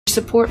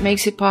Support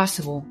makes it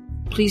possible.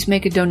 Please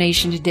make a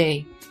donation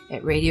today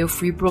at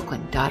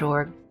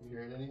radiofreebrooklyn.org.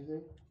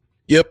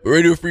 Yep,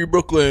 Radio Free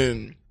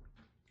Brooklyn.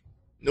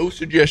 No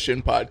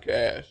suggestion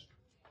podcast.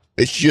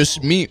 It's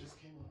just me.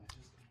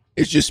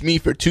 It's just me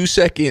for 2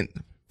 seconds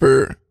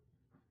for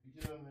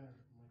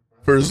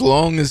as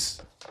long as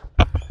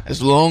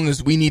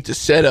we need to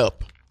set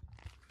up.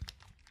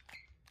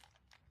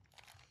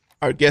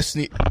 Our guest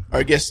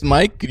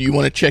Mike, do you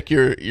want to check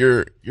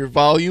your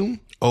volume?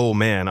 Oh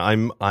man,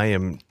 I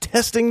am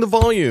testing the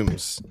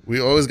volumes. We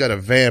always got a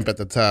vamp at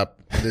the top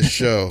of this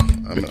show.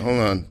 Hold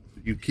on.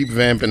 You keep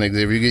vamping,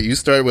 Xavier. You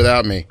start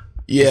without me.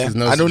 Yeah, this is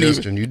no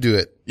suggestion. You do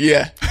it.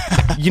 Yeah.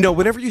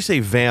 Whenever you say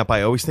vamp,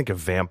 I always think of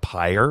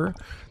vampire.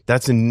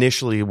 That's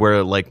initially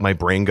where like my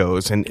brain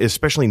goes, and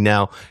especially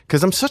now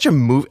because I'm such a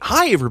movie.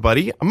 Hi,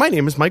 everybody. My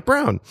name is Mike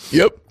Brown.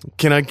 Yep.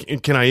 Can I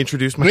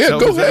introduce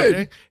myself? Yeah, go ahead.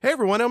 Okay? Hey,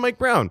 everyone. I'm Mike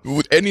Brown.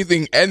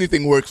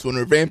 Anything works when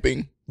we're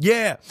vamping.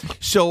 Yeah.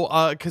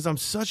 So, because I'm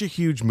such a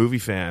huge movie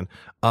fan,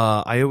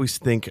 I always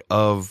think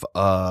of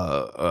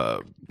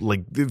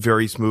like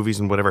various movies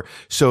and whatever.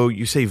 So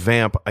you say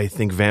vamp, I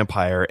think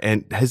vampire.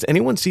 And has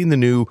anyone seen the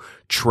new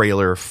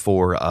trailer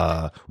for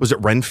was it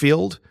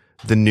Renfield?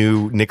 The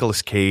new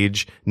Nicolas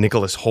Cage,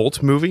 Nicholas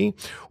Hoult movie,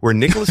 where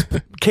Nicolas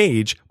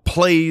Cage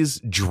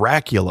plays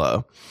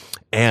Dracula.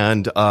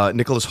 And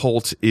Nicholas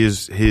Hoult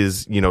is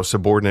his,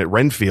 subordinate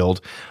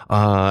Renfield,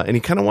 and he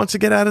kind of wants to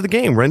get out of the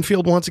game.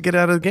 Renfield wants to get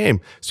out of the game,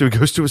 so he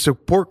goes to a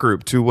support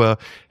group to,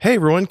 hey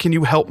everyone, can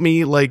you help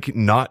me like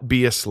not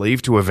be a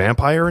slave to a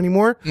vampire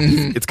anymore?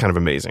 Mm-hmm. It's kind of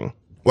amazing.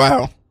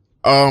 Wow,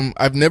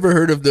 I've never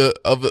heard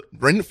of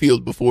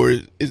Renfield before.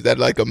 Is that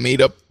like a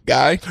made up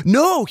guy?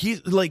 No,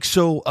 he's like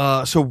so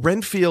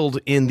Renfield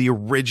in the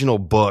original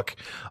book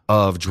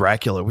of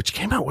Dracula, which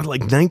came out with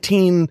like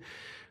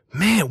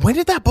Man, when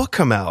did that book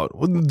come out?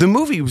 The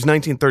movie was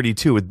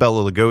 1932 with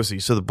Bela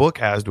Lugosi, so the book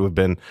has to have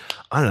been,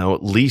 I don't know,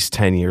 at least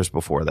 10 years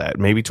before that.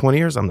 Maybe 20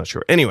 years? I'm not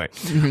sure. Anyway,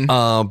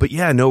 but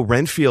yeah, no,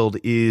 Renfield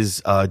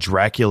is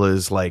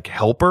Dracula's like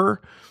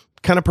helper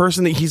kind of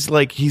person. That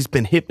he's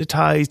been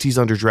hypnotized. He's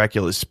under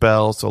Dracula's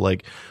spell. So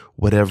like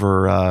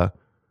whatever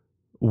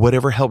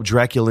help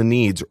Dracula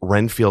needs,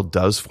 Renfield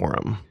does for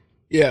him.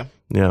 Yeah.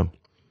 Yeah.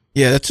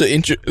 Yeah, that's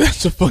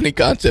a funny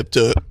concept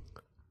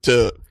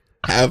to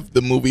have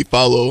the movie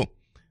follow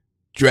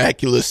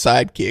Dracula's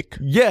sidekick.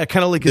 Yeah,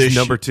 kind of like his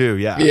number two.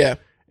 Yeah. Yeah.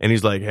 And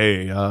he's like,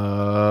 "Hey,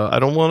 I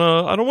don't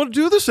want to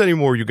do this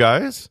anymore, you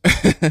guys."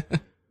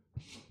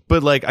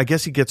 But like, I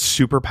guess he gets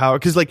superpower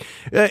because like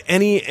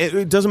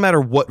it doesn't matter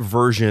what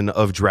version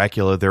of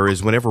Dracula there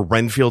is. Whenever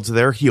Renfield's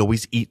there, he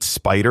always eats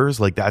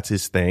spiders. Like that's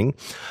his thing.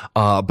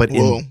 But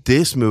in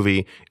this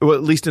movie, well,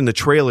 at least in the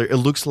trailer, it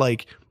looks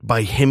like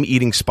by him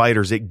eating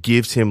spiders, it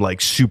gives him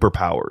like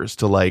superpowers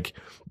to like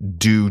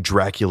do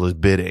Dracula's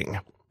bidding.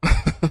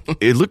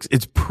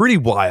 It's pretty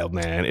wild,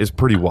 man. It's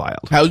pretty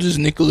wild. How does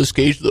Nicolas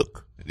Cage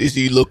look? Does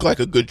he look like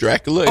a good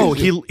Dracula? Oh,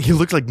 he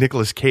looks like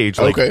Nicolas Cage.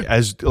 Like, okay.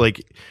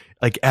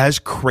 As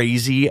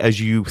crazy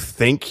as you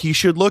think he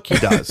should look, he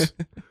does.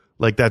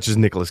 Like that's just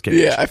Nicolas Cage.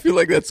 Yeah, I feel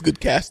like that's good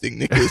casting.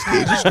 Nicolas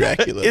Cage is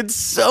Dracula. It's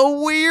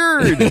so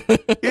weird.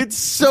 It's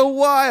so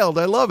wild.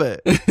 I love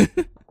it.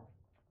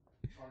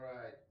 All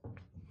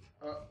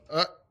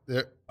right.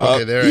 There.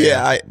 Okay, there.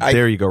 Yeah,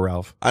 there you go,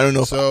 Ralph. I don't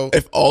know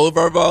if all of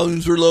our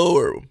volumes were low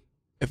or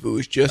if it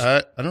was just.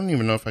 I don't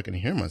even know if I can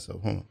hear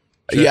myself. Hold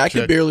on. I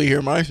can barely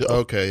hear myself.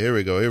 Okay, here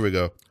we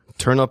go.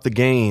 Turn up the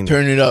gain.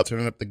 Turn it up.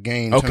 Turn up the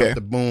gain. Okay. Turn up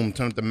the boom.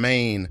 Turn up the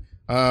main.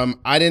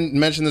 I didn't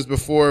mention this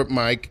before,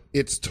 Mike.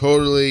 It's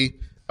totally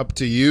up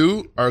to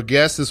you. Our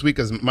guest this week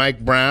is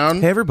Mike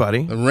Brown. Hey,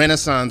 everybody. The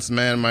Renaissance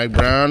man, Mike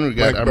Brown.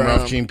 I'm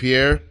Ralph Jean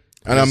Pierre.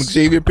 And I'm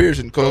Xavier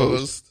Pearson,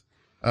 co-host.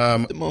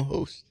 The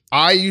mo-host.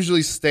 I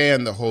usually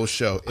stand the whole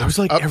show. I was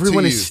like,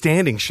 everyone is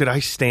standing. Should I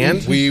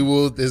stand? We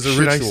will. There's a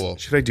ritual.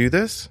 Should I do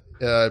this?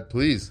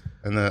 Please.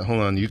 And then hold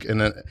on.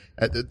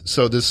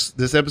 So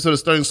this episode is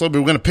starting slow, but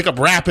we're going to pick up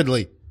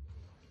rapidly.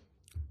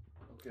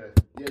 Okay.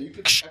 Yeah, you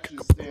can actually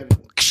stand. I'm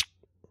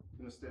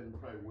going to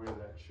stand probably where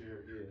that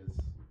chair is.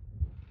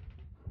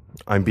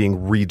 I'm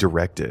being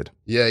redirected.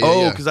 Yeah.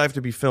 Oh, because I have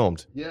to be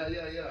filmed. Yeah. You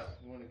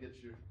want to get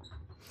your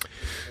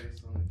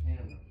face on the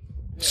camera. Yeah.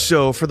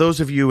 So for those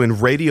of you in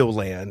Radio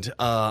Land,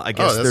 I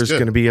guess there's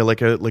going to be a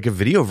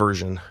video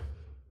version.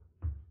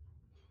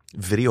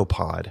 Video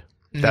pod.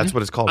 Mm-hmm. That's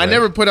what it's called. I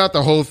never put out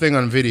the whole thing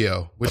on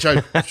video, which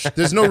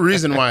there's no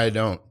reason why I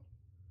don't.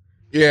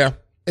 Yeah.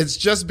 It's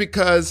just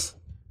because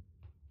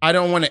I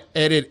don't want to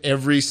edit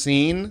every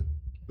scene.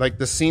 Like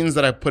the scenes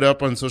that I put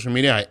up on social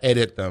media, I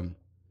edit them.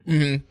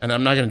 Mm-hmm. And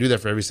I'm not going to do that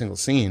for every single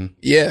scene.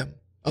 Yeah.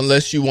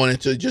 Unless you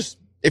wanted to just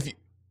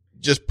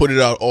put it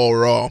out all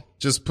raw.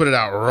 Just put it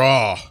out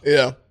raw.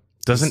 Yeah.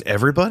 Doesn't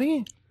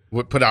everybody?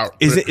 Put out.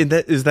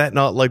 Is that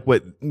not like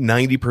what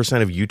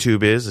 90% of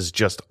YouTube is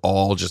just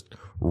all just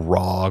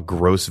raw,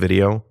 gross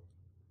video?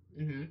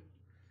 Mm-hmm.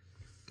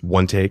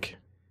 One take.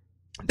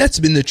 That's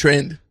been the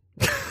trend.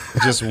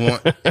 Just one.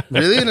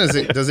 Really?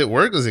 And does it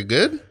work? Is it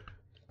good?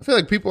 I feel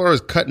like people are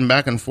always cutting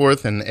back and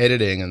forth and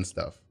editing and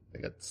stuff. They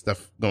got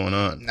stuff going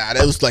on. Nah,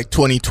 that was like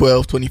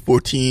 2012,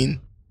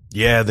 2014.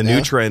 Yeah, the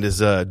new trend is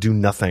do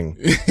nothing.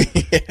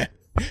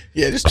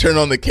 Yeah, just turn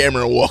on the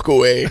camera and walk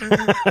away.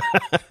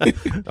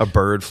 A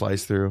bird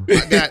flies through.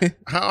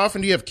 How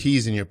often do you have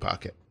keys in your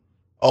pocket?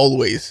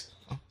 Always.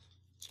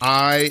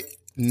 I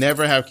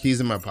never have keys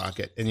in my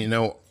pocket.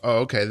 And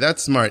okay,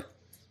 that's smart.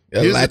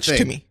 They're latched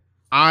to me.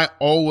 I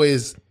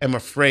always am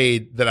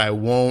afraid that I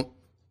won't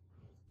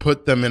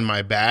put them in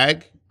my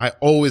bag. I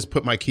always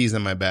put my keys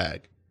in my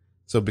bag.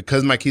 So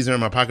because my keys are in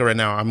my pocket right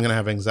now, I'm going to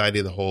have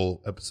anxiety the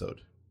whole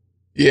episode.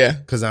 Yeah.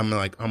 Because I'm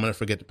going to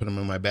forget to put them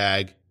in my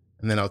bag.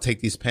 And then I'll take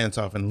these pants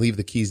off and leave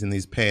the keys in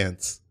these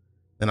pants.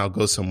 Then I'll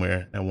go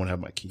somewhere and I won't have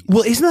my keys.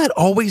 Well, isn't that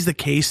always the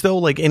case though?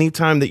 Like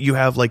anytime that you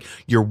have like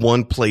your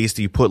one place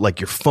that you put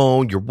like your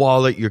phone, your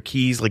wallet, your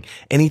keys, like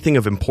anything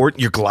of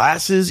importance, your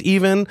glasses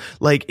even,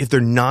 like if they're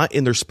not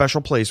in their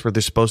special place where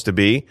they're supposed to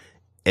be,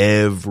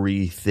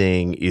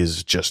 everything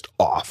is just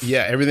off.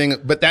 Yeah, everything.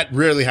 But that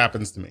rarely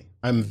happens to me.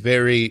 I'm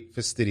very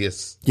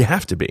fastidious. You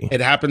have to be. It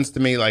happens to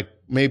me like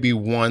maybe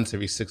once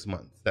every 6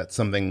 months. That's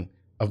something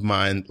of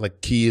mine,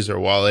 like keys or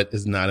wallet,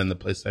 is not in the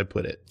place I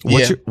put it.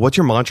 What's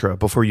your mantra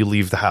before you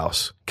leave the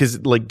house?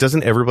 Because like,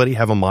 doesn't everybody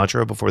have a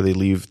mantra before they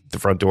leave the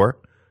front door?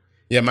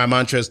 Yeah, my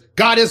mantra is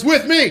God is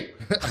with me.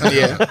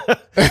 Yeah,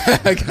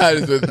 God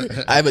is with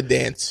me. I have a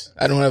dance.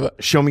 I don't have a.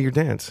 Show me your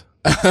dance.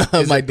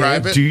 My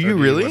dance. Do you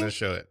really? Want to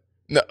show it?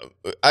 No,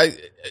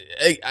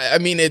 I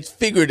mean it's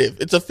figurative.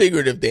 It's a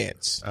figurative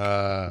dance.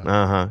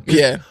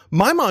 Yeah.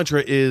 My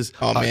mantra is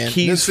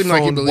keys, seemed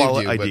like he phone, believed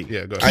wallet, you, ID. but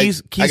yeah, go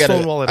ahead. Keys,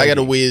 phone, wallet, I ID. got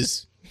a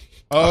whiz.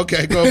 Oh,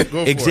 okay, go for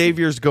it.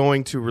 Xavier's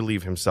going to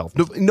relieve himself.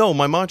 No,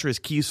 my mantra is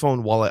keys,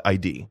 phone, wallet,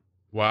 ID.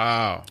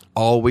 Wow.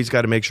 Always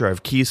got to make sure I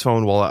have keys,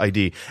 phone, wallet,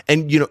 ID.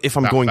 And, if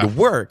I'm going to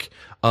work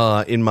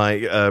in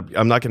my,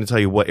 I'm not going to tell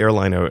you what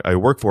airline I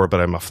work for,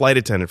 but I'm a flight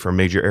attendant for a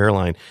major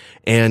airline.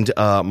 And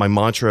my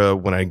mantra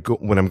when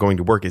I'm going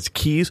to work is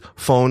keys,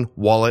 phone,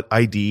 wallet,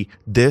 ID,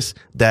 this,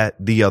 that,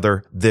 the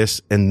other, this,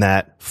 and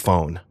that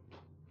phone.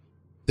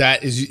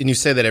 That is, and you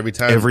say that every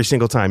time? Every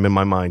single time in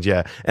my mind,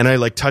 yeah. And I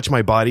like touch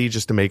my body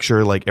just to make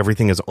sure like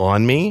everything is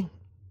on me.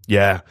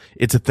 Yeah,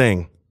 it's a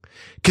thing.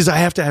 Because I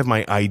have to have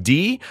my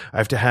ID. I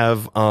have to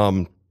have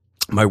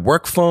my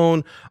work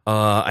phone.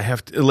 I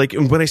have to, like,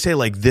 when I say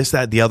like this,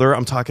 that, the other,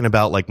 I'm talking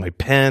about like my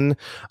pen,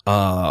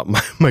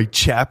 my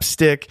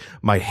chapstick,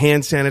 my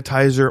hand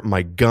sanitizer,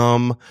 my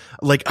gum.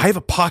 Like I have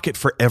a pocket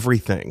for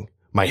everything.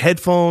 My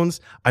headphones,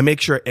 I make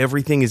sure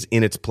everything is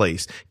in its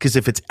place. Because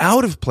if it's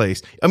out of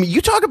place, I mean, you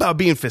talk about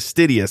being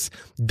fastidious.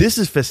 This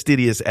is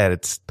fastidious at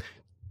its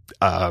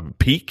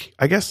peak,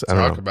 I guess. I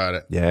don't know. Talk about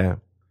it. Yeah.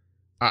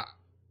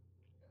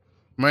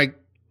 Mike,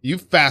 you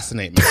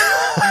fascinate me.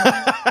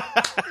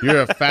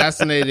 You're a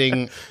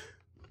fascinating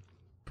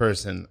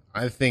person.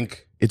 I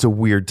think It's a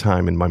weird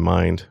time in my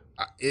mind.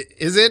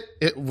 Is it?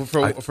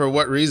 For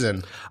what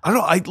reason? I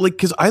don't know.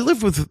 Cause I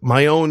live with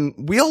we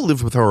all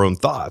live with our own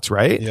thoughts,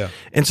 right? Yeah.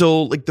 And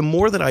so like the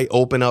more that I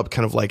open up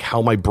kind of like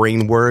how my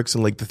brain works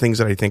and like the things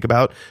that I think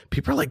about,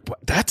 people are like,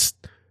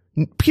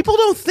 people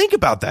don't think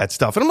about that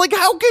stuff. And I'm like,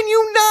 how can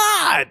you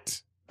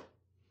not?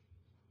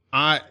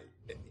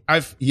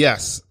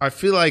 Yes, I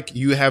feel like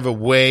you have a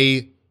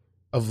way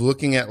of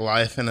looking at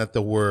life and at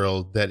the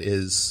world that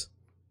is,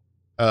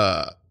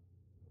 it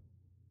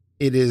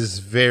is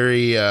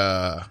very,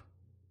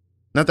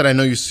 not that I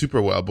know you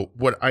super well, but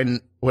what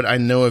I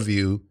know of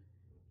you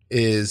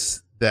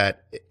is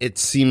that it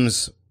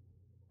seems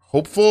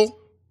hopeful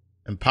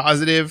and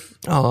positive.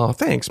 Oh,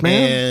 thanks,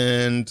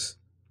 man.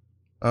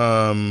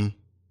 And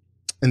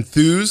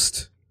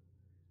enthused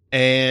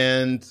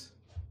and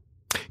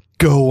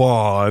go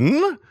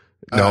on.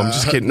 No, I'm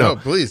just kidding. No,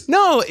 please.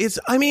 No, I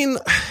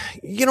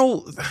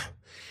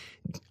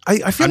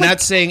feel I'm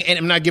not saying, and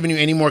I'm not giving you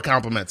any more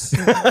compliments.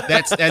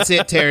 That's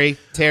it, Terry.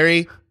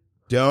 Terry,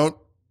 don't.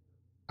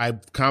 I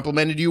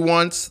complimented you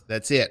once.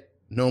 That's it.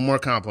 No more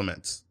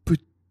compliments. But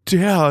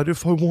Dad,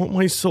 if I want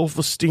my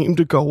self-esteem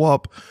to go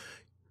up,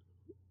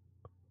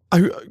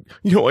 I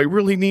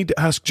really need to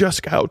ask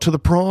Jessica out to the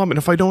prom. And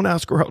if I don't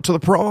ask her out to the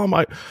prom,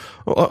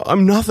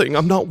 I'm nothing.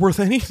 I'm not worth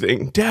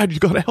anything. Dad, you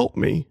got to help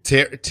me.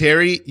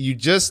 Terry,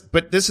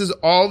 but this is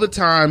all the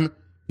time.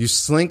 You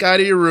slink out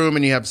of your room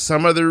and you have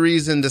some other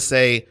reason to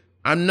say,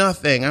 I'm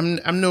nothing.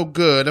 I'm no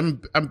good.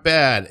 I'm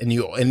bad.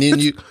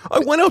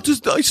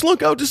 I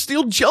slunk out to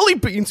steal jelly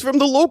beans from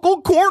the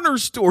local corner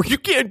store. You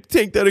can't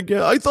take that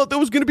again. I thought that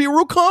was going to be a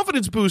real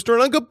confidence booster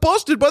and I got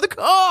busted by the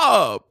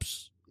cops.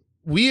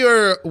 We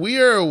are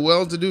a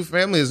well-to-do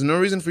family. There's no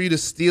reason for you to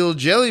steal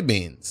jelly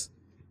beans.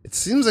 It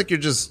seems like you're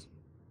just,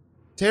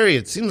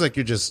 Terry,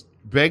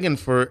 begging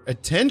for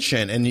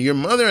attention. And your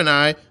mother and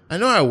I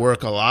know I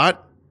work a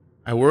lot.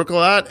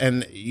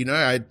 And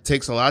it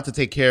takes a lot to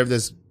take care of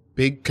this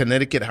big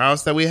Connecticut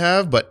house that we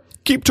have, but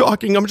keep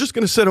talking. I'm just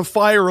going to set a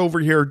fire over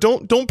here.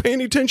 Don't pay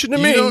any attention to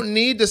me. You don't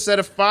need to set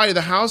a fire.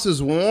 The house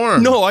is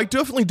warm. No, I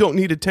definitely don't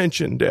need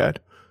attention, Dad.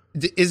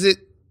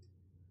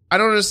 I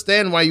don't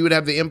understand why you would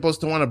have the impulse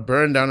to want to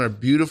burn down our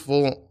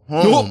beautiful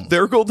home. Oh,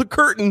 there go the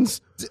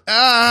curtains. Here,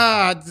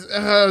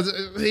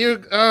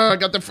 I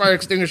got the fire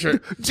extinguisher.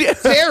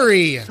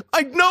 Terry!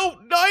 I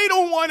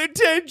don't want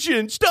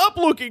attention. Stop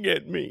looking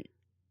at me.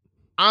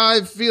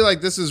 I feel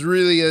like this is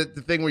really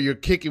the thing where you're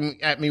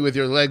kicking at me with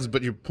your legs,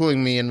 but you're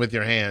pulling me in with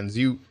your hands.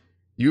 You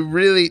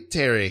really,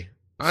 Terry,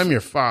 I'm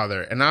your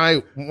father, and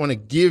I want to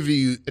give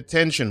you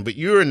attention, but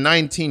you're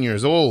 19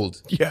 years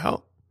old. Yeah.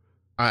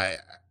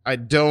 I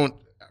don't,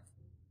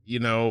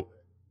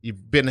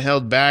 you've been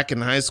held back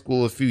in high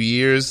school a few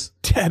years.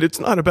 Dad, it's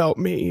not about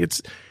me.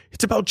 It's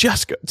about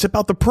Jessica. It's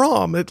about the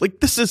prom.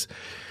 This is,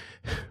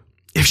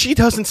 if she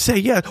doesn't say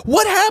yes,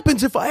 what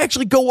happens if I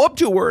actually go up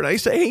to her and I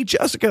say, hey,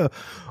 Jessica,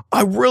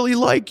 I really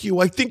like you.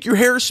 I think your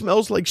hair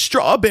smells like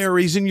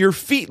strawberries and your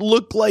feet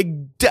look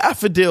like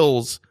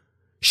daffodils.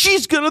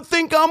 She's going to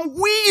think I'm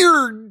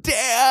weird,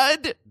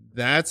 Dad.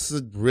 That's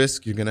the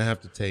risk you're going to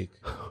have to take.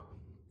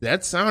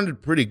 That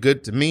sounded pretty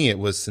good to me. It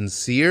was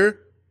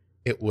sincere.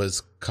 It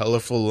was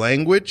colorful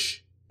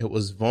language. It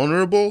was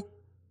vulnerable.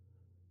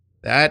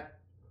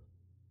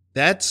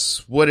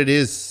 That's what it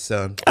is,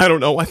 son. I don't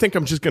know. I think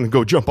I'm just going to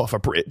go jump off a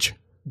bridge.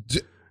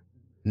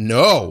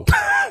 No.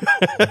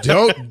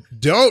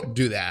 Don't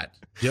do that.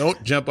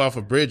 Don't jump off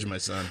a bridge, my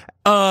son.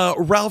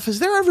 Ralph, has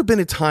there ever been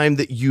a time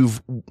that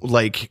you've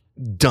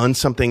done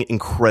something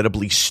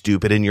incredibly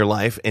stupid in your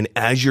life, and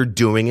as you're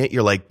doing it,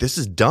 you're like, this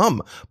is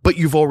dumb, but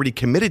you've already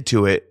committed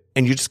to it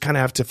and you just kind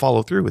of have to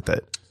follow through with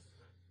it?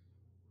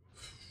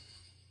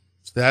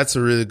 That's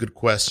a really good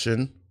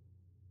question.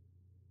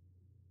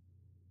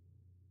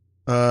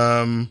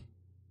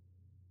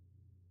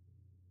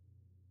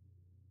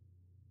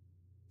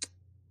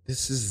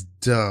 This is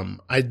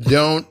dumb. I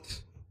don't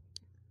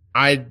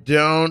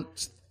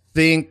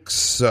think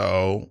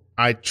so.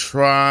 I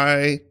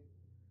feel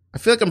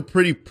like I'm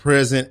pretty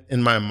present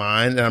in my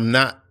mind, and I'm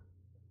not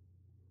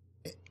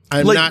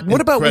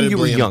what about when you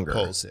were younger?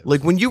 Impulsive.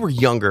 Like when you were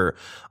younger,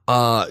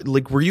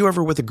 were you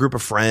ever with a group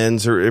of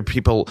friends or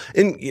people?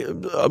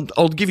 And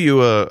I'll give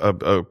you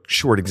a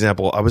short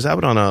example. I was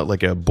out on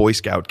a Boy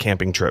Scout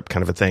camping trip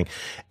kind of a thing.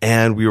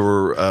 And we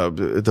were,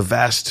 the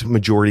vast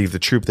majority of the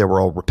troop there were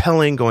all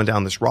rappelling, going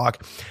down this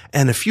rock.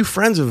 And a few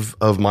friends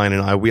of mine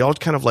and I, we all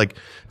kind of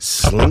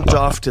slinked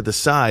off to the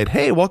side.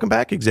 Hey, welcome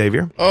back,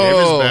 Xavier.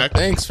 Oh, back.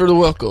 Thanks for the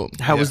welcome.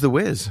 How was the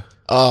whiz?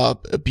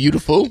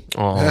 Beautiful.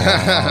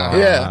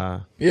 Yeah.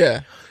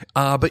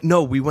 But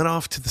no, we went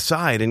off to the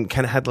side and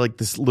kind of had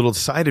this little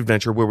side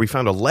adventure where we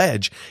found a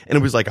ledge, and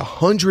it was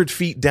 100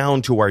 feet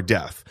down to our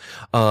death.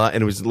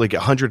 And it was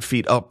 100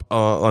 feet up,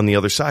 on the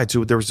other side.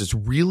 So there was this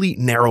really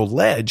narrow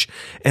ledge,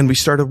 and we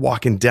started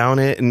walking down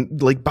it. And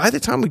by the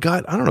time we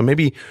got, I don't know,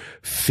 maybe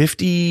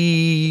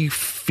 50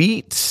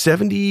 feet,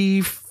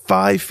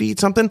 75 feet,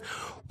 something,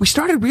 we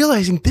started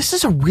realizing this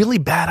is a really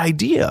bad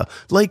idea.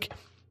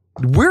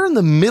 We're in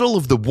the middle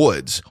of the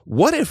woods.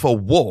 What if a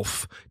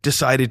wolf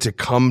decided to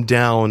come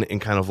down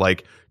and kind of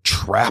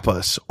trap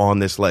us on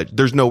this ledge?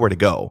 There's nowhere to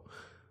go.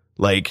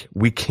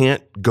 We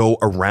can't go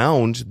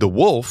around the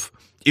wolf.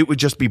 It would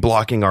just be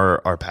blocking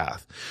our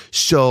path.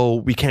 So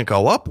we can't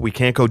go up. We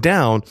can't go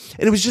down.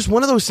 And it was just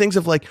one of those things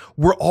of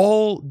we're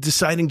all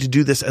deciding to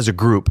do this as a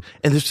group.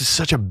 And this is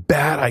such a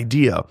bad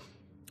idea.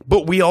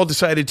 But we all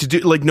decided to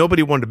do,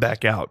 nobody wanted to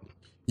back out.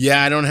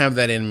 Yeah, I don't have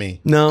that in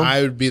me. No.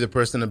 I would be the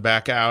person to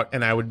back out,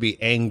 and I would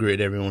be angry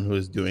at everyone who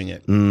was doing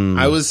it.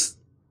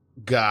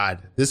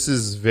 God, this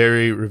is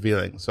very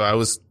revealing. So I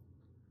was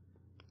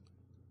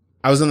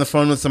on the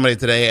phone with somebody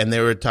today, and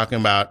they were talking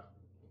about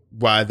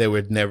why they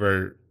would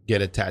never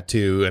get a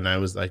tattoo, and I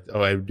was like,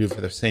 oh, I would do it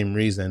for the same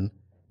reason.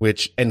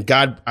 And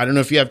God, I don't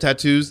know if you have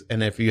tattoos,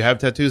 and if you have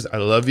tattoos, I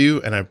love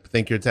you, and I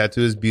think your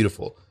tattoo is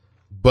beautiful.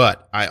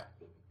 But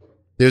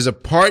there's a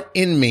part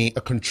in me,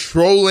 a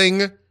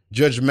controlling,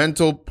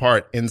 judgmental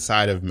part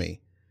inside of me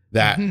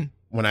that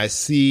when I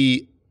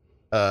see,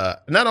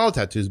 not all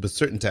tattoos, but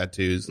certain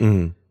tattoos,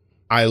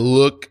 I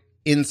look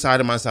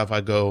inside of myself.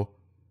 I go,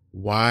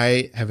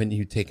 why haven't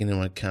you taken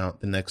into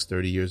account the next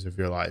 30 years of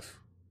your life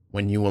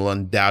when you will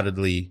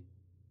undoubtedly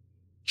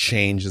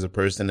change as a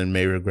person and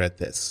may regret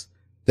this?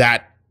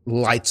 That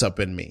lights up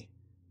in me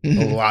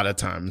a lot of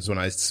times when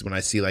I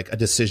see a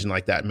decision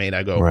like that made.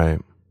 I go,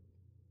 right.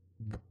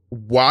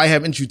 Why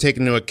haven't you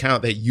taken into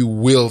account that you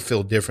will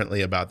feel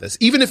differently about this?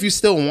 Even if you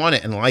still want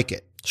it and like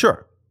it.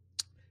 Sure.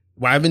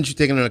 Why haven't you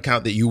taken into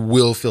account that you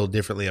will feel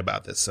differently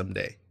about this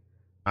someday?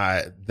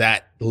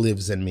 That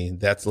lives in me.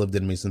 That's lived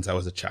in me since I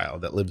was a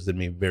child. That lives in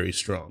me very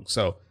strong.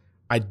 So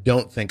I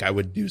don't think I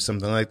would do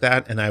something like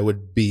that. And I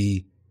would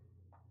be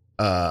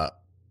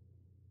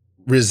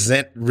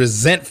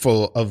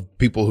resentful of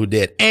people who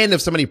did. And if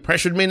somebody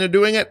pressured me into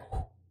doing it,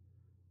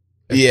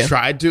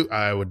 tried to,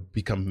 I would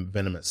become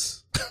venomous.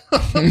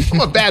 I'm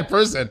a bad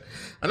person.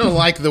 I don't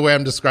like the way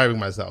I'm describing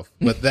myself,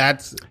 but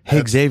that's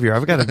Hey, Xavier,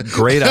 I've got a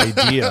great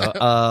idea.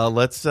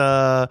 Let's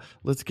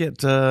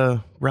get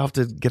Ralph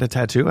to get a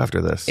tattoo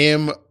after this.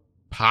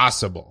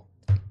 Impossible.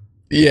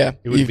 Yeah.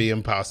 It would be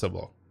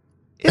impossible.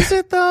 Is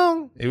it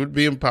though? It would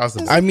be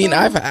impossible. I mean,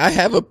 I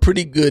have a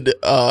pretty good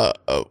I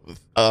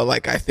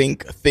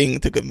think thing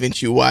to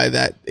convince you why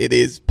that it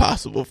is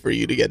possible for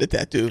you to get a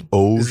tattoo.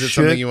 Oh, Is it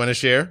something you want to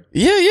share?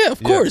 Yeah,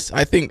 of course.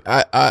 I think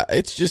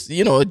it's just,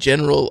 a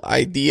general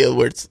idea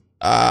where it's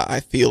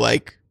I feel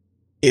like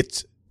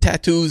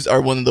tattoos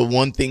are one of the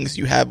one things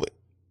you have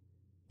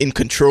in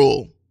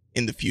control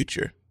in the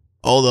future.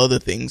 All the other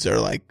things are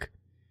like,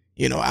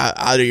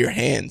 out of your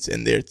hands,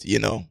 and there's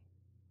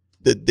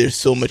there's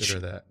so much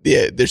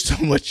there's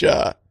so much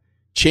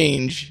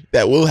change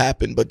that will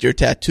happen, but your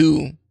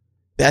tattoo,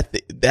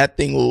 that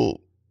thing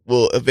will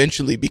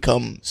eventually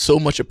become so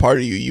much a part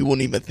of you, you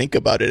won't even think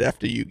about it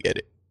after you get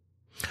it.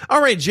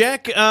 All right,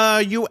 Jack,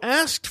 you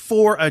asked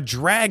for a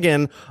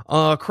dragon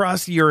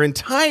across your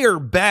entire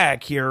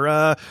back here.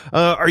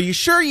 Are you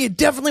sure you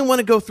definitely want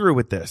to go through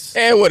with this?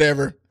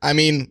 Whatever. I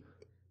mean,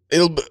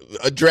 it'll be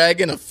a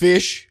dragon, a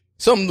fish,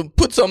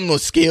 put some of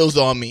those scales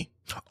on me.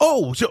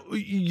 Oh, so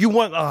you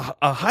want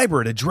a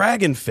hybrid, a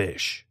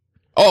dragonfish?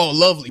 Oh,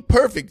 lovely.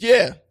 Perfect.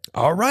 Yeah.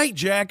 All right,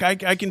 Jack, I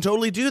can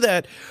totally do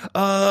that.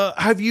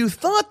 Have you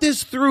thought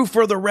this through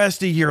for the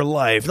rest of your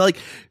life? Like,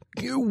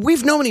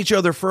 we've known each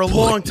other for a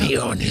long time. Put me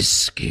on his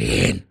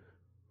skin.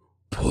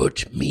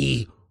 Put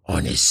me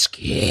on his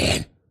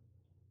skin.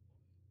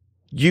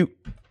 You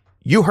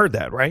heard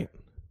that, right?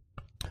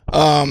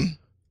 I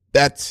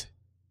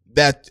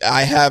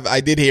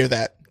did hear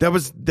that. That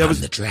was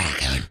the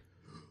dragon.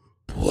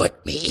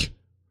 Put me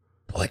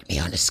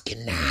on his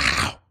skin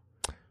now.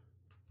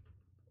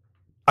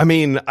 I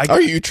mean,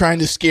 are you trying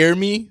to scare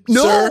me,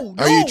 no, sir? No.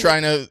 Are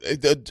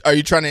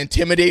you trying to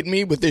intimidate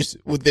me with this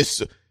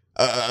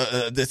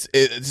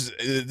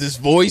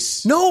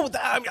voice? No,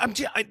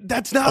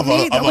 that's not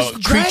me. That was the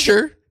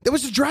creature. That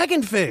was the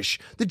dragonfish.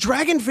 The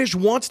dragonfish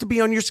wants to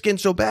be on your skin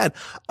so bad.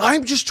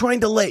 I'm just trying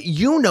to let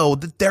you know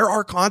that there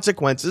are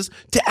consequences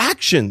to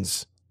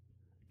actions.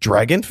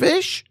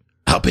 Dragonfish?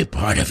 I'll be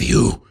part of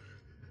you.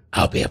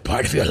 I'll be a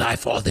part of your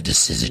life, all the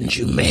decisions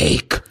you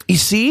make. You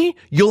see?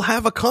 You'll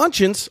have a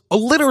conscience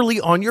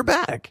literally on your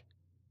back.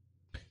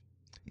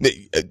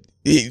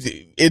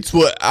 It's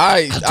what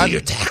I'll do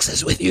your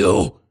taxes with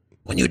you.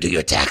 When you do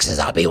your taxes,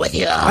 I'll be with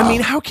you. I mean,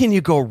 how can you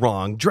go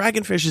wrong?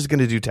 Dragonfish is going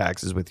to do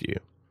taxes with you.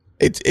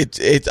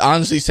 It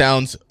honestly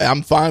sounds,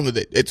 I'm fine with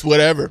it. It's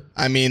whatever.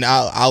 I mean,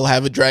 I'll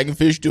have a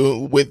dragonfish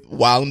do it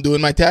while I'm doing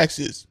my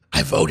taxes.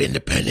 I vote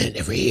independent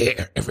every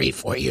year, every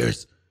 4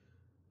 years.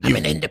 I'm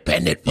an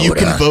independent voter. You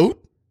can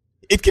vote?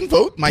 It can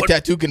vote? My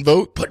tattoo can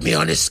vote? Put me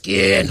on his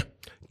skin. Do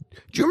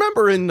you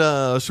remember in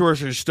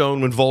Sorcerer's Stone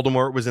when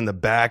Voldemort was in the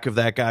back of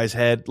that guy's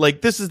head?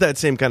 Like, this is that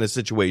same kind of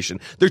situation.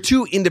 They're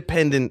two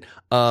independent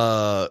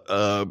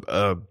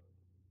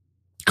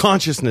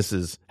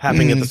consciousnesses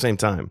happening at the same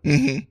time.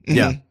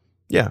 Mm-hmm.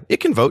 Yeah. It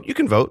can vote. You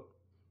can vote.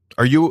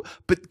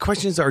 But the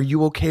question is, are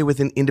you okay with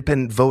an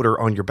independent voter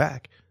on your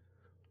back?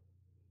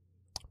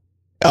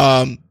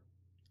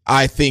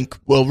 I think,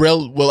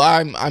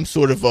 I'm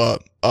sort of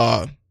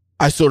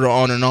I sort of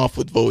on and off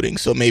with voting,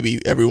 so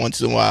maybe every once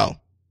in a while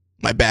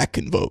my back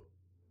can vote.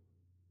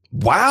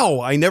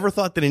 Wow, I never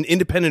thought that an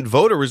independent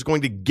voter was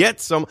going to get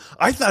some.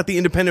 I thought the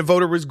independent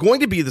voter was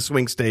going to be the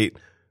swing state,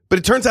 but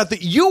it turns out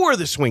that you were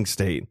the swing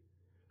state.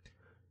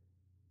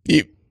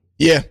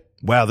 Yeah.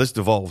 Wow, this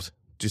devolves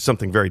to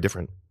something very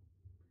different.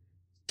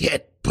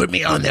 Put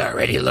me on there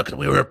already. Look,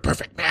 we were a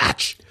perfect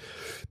match.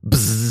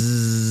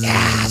 Bzzz.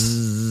 Yes.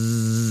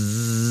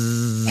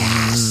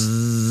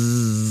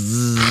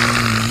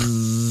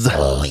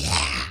 Oh,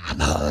 yeah. I'm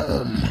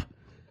home.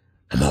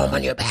 I'm home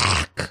on your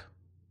back.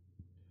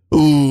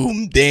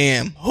 Ooh,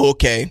 damn.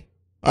 Okay.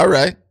 All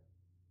right.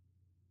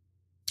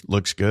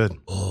 Looks good.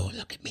 Oh,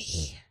 look at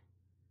me.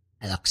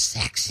 I look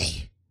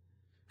sexy.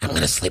 I'm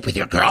going to sleep with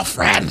your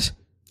girlfriend.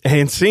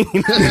 And scene.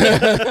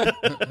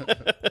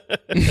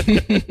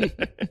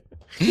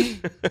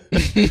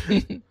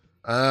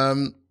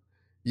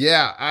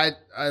 Yeah,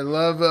 I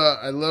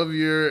love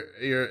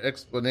your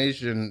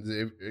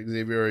explanation,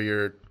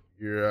 Xavier.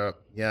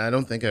 Yeah, I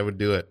don't think I would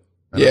do it.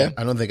 I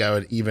don't think I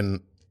would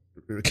even.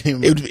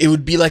 It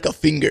would be like a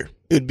finger.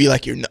 It would be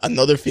like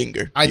another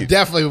finger. I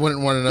definitely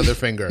wouldn't want another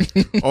finger.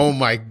 Oh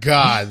my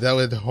god, that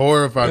would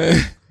horrify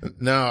me.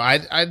 No,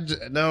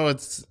 no,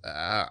 it's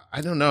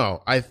I don't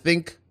know. I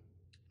think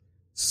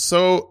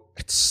so.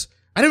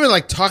 I don't even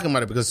like talking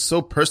about it because it's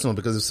so personal.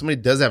 Because if somebody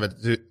does have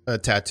a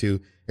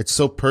tattoo, it's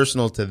so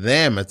personal to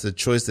them. It's a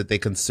choice that they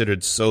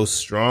considered so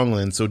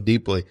strongly and so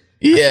deeply.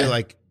 Yeah. I feel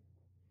like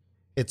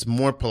it's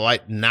more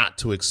polite not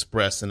to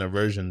express an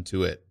aversion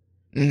to it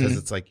because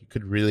it's like you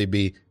could really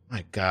be.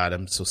 My God,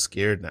 I'm so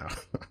scared now.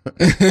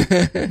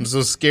 I'm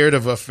so scared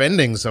of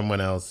offending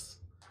someone else.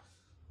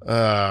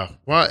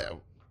 Why?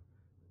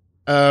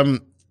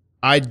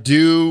 I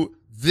do.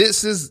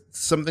 This is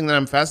something that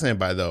I'm fascinated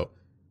by, though.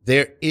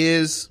 There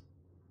is.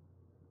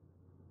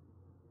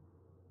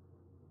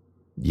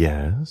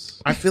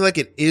 Yes. I feel like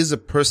it is a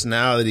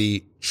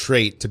personality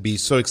trait to be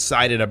so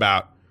excited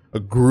about a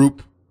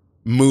group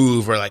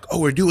move or like, oh,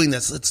 we're doing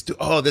this. Let's do.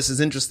 Oh, this is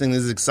interesting.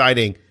 This is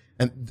exciting.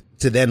 And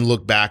to then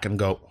look back and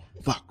go,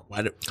 fuck,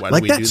 Why do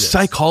like we that do this?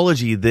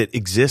 psychology that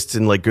exists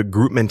in like a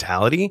group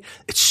mentality,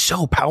 it's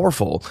so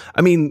powerful.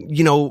 I mean,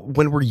 you know,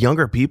 when we're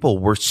younger people,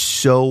 we're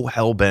so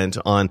hell bent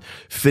on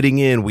fitting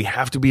in. We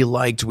have to be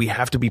liked. We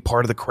have to be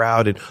part of the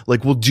crowd, and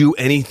like we'll do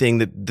anything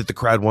that the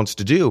crowd wants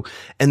to do.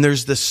 And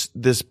there's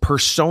this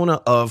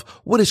persona of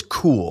what is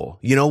cool,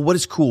 you know, what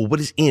is cool, what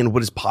is in,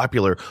 what is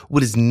popular,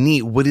 what is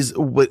neat,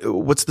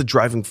 what's the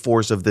driving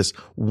force of this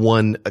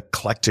one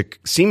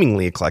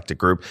seemingly eclectic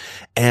group,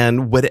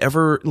 and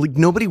whatever, like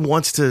nobody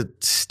wants to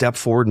step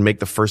forward and make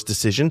the first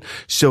decision.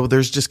 So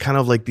there's just kind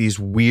of like these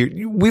weird,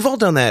 we've all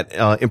done that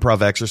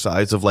improv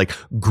exercise of like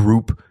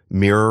group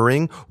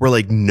mirroring where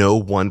like no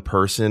one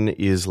person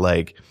is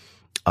like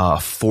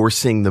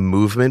forcing the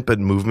movement, but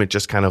movement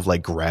just kind of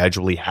like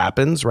gradually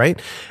happens, right?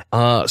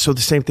 So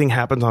the same thing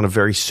happens on a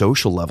very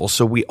social level.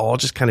 So we all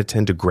just kind of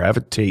tend to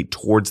gravitate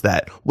towards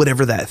that,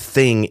 whatever that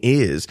thing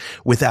is,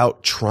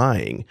 without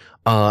trying.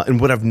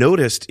 And what I've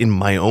noticed in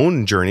my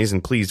own journeys,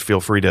 and please feel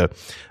free to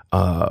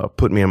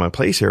put me in my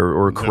place here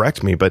or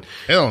correct me, but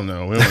hell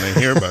no, we want to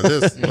hear about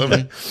this. Love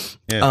it.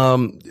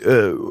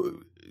 Yeah.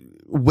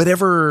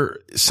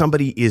 Whatever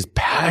somebody is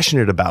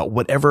passionate about,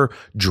 whatever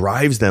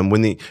drives them,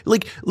 when they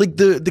like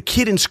the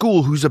kid in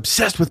school who's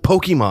obsessed with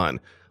Pokemon,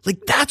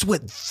 like that's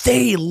what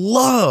they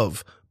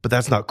love. But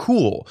that's not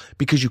cool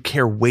because you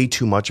care way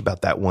too much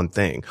about that one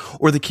thing.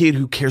 Or the kid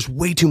who cares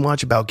way too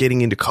much about getting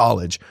into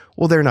college.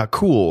 Well, they're not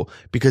cool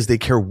because they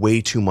care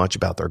way too much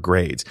about their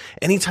grades.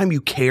 Anytime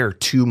you care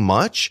too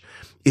much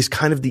is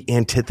kind of the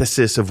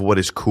antithesis of what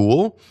is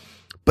cool.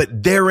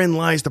 But therein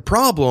lies the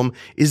problem,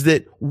 is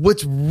that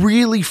what's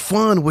really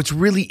fun, what's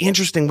really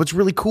interesting, what's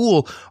really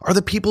cool are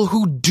the people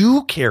who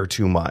do care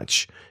too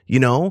much. You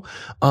know,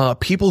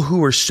 people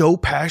who are so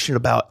passionate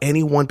about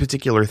any one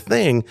particular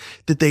thing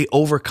that they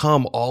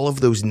overcome all of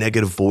those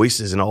negative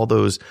voices and all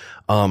those,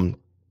 all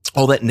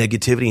that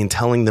negativity and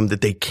telling them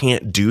that they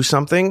can't do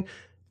something,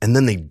 and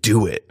then they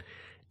do it.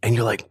 And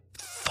you're like,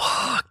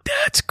 fuck,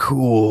 that's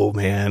cool,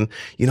 man.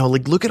 You know,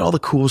 like look at all the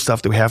cool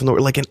stuff that we have in the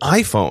world, like an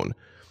iPhone.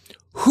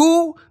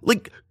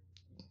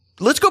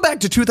 Let's go back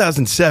to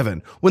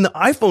 2007 when the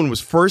iPhone was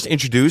first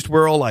introduced.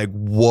 We're all like,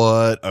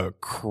 what a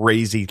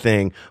crazy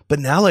thing. But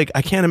now, like,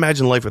 I can't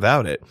imagine life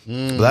without it,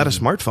 without a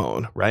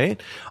smartphone.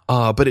 Right.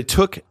 But it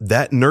took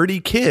that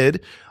nerdy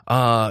kid,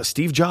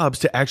 Steve Jobs,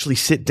 to actually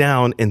sit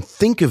down and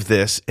think of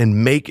this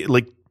and make it,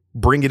 like,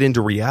 bring it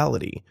into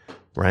reality.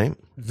 Right.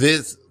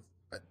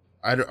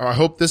 I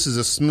hope this is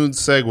a smooth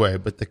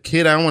segue, but the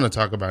kid I want to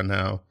talk about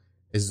now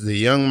is the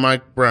young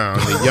Mike Brown,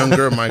 the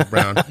younger Mike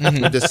Brown,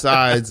 who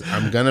decides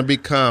I'm going to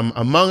become,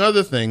 among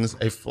other things,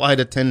 a flight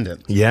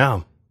attendant.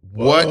 Yeah.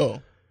 What?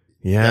 Whoa.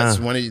 Yeah. That's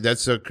one of your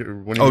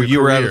Oh, you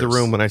were out of careers. the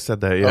room when I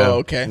said that. Yeah. Oh,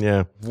 okay.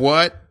 Yeah.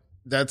 What?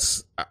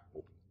 That's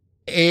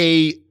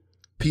a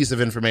piece of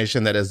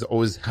information that has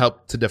always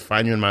helped to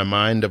define you in my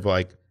mind of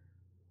like,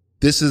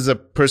 this is a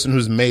person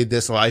who's made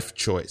this life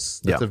choice.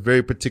 That's Yeah. a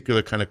very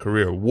particular kind of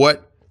career.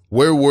 Where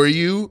were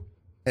you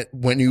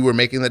when you were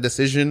making that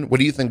decision? What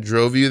do you think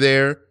drove you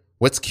there?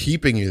 What's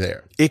keeping you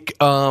there?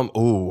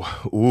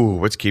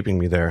 What's keeping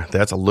me there?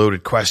 That's a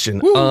loaded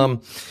question.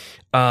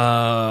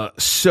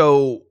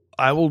 So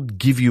I will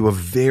give you a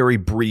very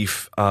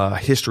brief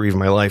history of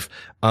my life.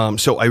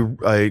 So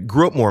I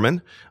grew up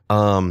Mormon.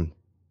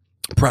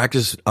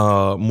 Practiced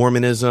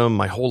Mormonism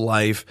my whole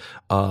life.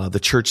 The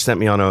church sent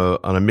me on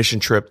a mission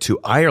trip to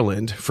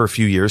Ireland for a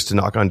few years to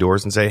knock on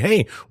doors and say,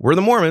 "Hey, we're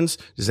the Mormons.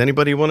 Does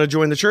anybody want to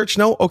join the church?"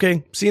 No?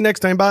 Okay. See you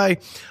next time. Bye.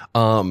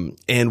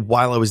 And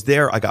while I was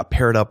there, I got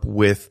paired up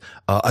with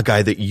a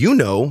guy that you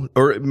know,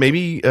 or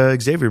maybe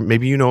Xavier,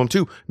 maybe you know him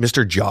too,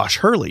 Mr. Josh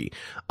Hurley,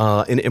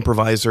 an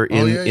improviser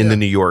in the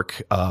New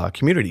York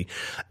community.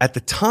 At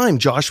the time,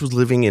 Josh was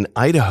living in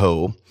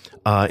Idaho.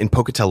 In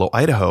Pocatello,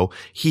 Idaho.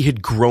 He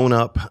had grown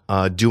up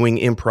doing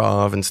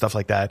improv and stuff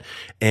like that.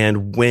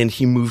 And when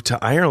he moved to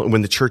Ireland,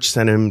 when the church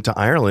sent him to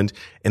Ireland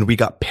and we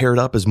got paired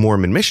up as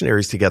Mormon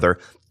missionaries together,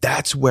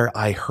 that's where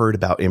I heard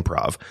about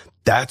improv.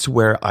 That's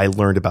where I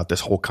learned about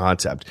this whole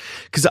concept.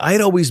 Cause I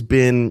had always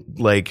been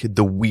like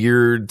the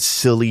weird,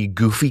 silly,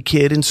 goofy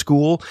kid in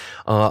school.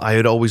 I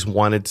had always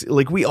wanted to,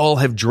 like, we all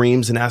have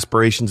dreams and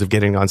aspirations of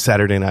getting on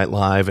Saturday Night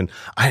Live. And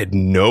I had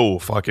no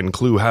fucking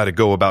clue how to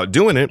go about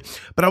doing it.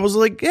 But I was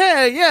like,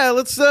 yeah,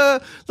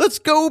 let's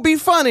go be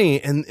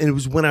funny. And it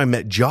was when I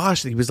met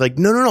Josh that he was like,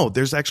 no.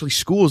 There's actually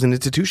schools and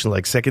institutions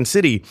like Second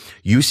City,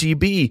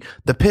 UCB,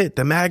 The Pit,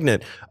 The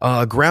Magnet,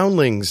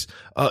 Groundlings,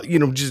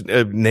 just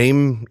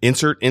name,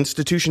 insert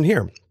institution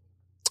here.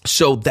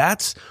 So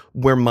that's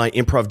where my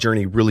improv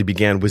journey really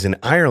began, was in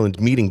Ireland,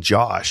 meeting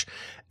Josh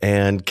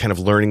and kind of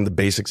learning the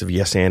basics of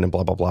yes and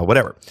blah, blah, blah,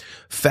 whatever.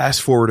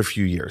 Fast forward a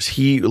few years.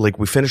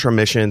 We finish our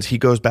missions. He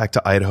goes back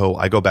to Idaho.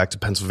 I go back to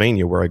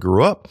Pennsylvania where I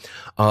grew up.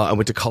 I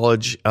went to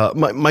college.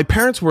 My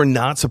parents were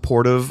not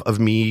supportive of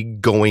me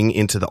going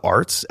into the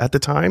arts at the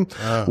time,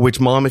 which,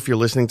 Mom, if you're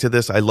listening to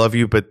this, I love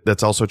you, but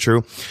that's also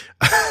true.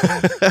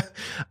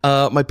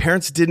 My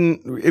parents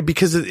didn't,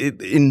 because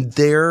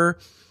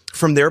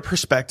from their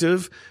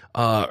perspective,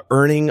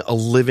 earning a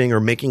living or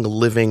making a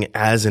living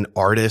as an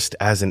artist,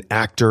 as an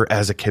actor,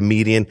 as a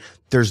comedian,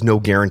 there's no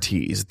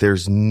guarantees.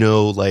 There's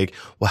no like,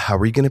 well, how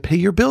are you going to pay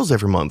your bills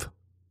every month?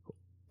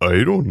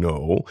 I don't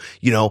know.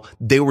 You know,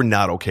 they were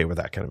not okay with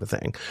that kind of a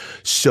thing.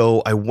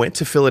 So I went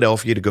to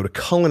Philadelphia to go to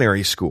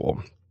culinary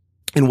school.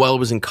 And while I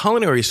was in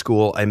culinary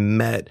school, I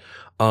met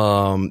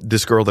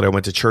this girl that I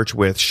went to church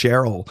with,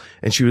 Cheryl,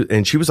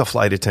 and she was a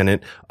flight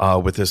attendant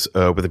with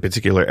a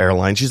particular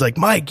airline. She's like,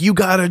 Mike, you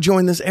gotta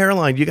join this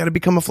airline. You gotta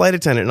become a flight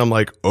attendant. And I'm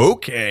like,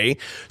 okay.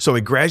 So I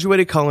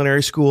graduated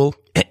culinary school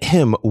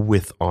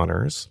with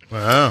honors.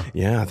 Wow.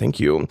 Yeah, thank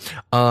you.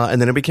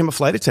 And then I became a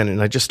flight attendant,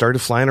 and I just started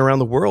flying around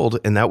the world,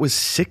 and that was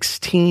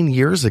 16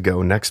 years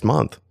ago next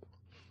month.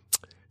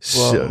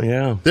 So,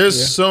 yeah.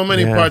 There's so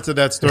many parts of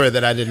that story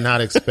that I did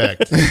not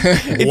expect.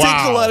 It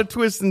takes a lot of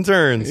twists and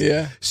turns.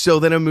 Yeah. So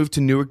then I moved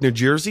to Newark, New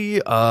Jersey.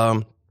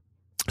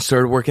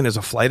 Started working as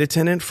a flight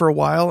attendant for a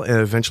while and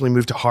eventually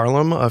moved to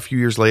Harlem a few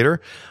years later.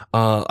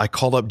 I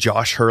called up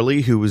Josh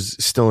Hurley, who was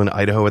still in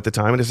Idaho at the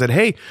time, and I said,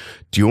 hey,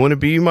 do you want to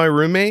be my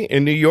roommate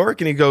in New York?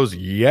 And he goes,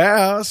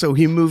 yeah. So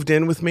he moved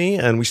in with me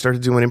and we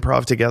started doing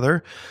improv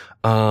together.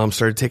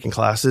 Started taking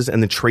classes,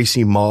 and then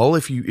Tracy Mull,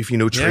 if you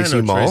know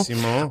Tracy Mull,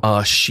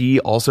 she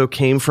also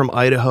came from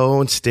Idaho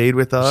and stayed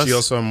with us. Is she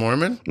also a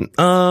Mormon?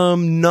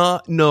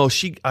 No,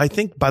 I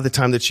think by the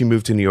time that she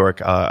moved to New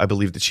York, I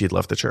believe that she had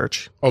left the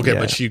church. Okay,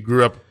 but she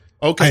grew up.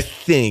 Okay, I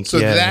think so.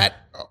 That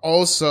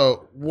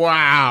also,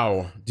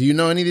 wow. Do you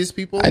know any of these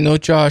people? I know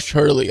Josh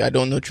Hurley. I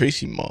don't know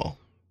Tracy Mull.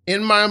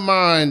 In my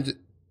mind,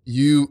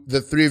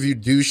 the three of you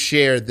do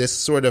share this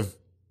sort of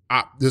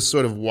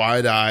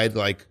wide-eyed,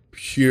 like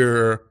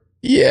pure.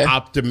 Yeah.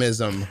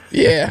 Optimism.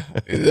 Yeah.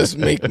 It does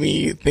make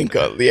me think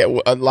of,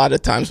 a lot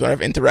of times when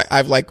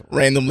I've like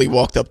randomly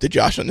walked up to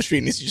Josh on the street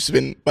and he's just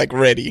been like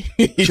ready.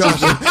 He's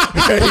just been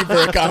ready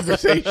for a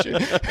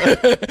conversation.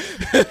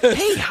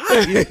 Hey,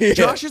 hi. Yeah.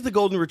 Josh is the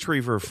golden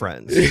retriever of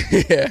friends.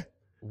 Yeah.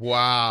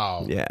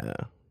 Wow. Yeah.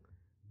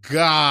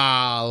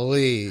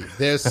 Golly.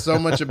 There's so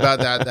much about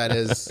that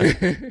is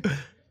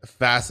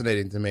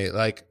fascinating to me.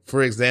 Like,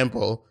 for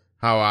example,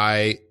 how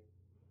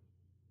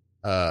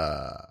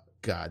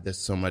God, there's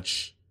so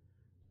much.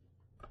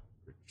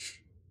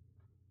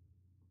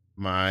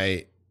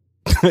 My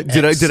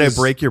did I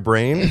break your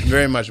brain?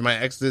 Very much. My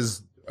ex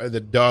is the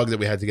dog that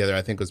we had together.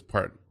 I think was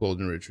part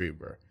golden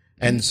retriever,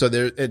 and so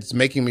it's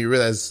making me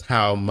realize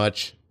how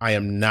much I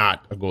am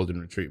not a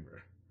golden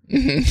retriever.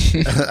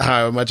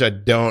 How much I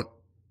don't,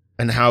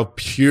 and how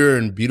pure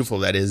and beautiful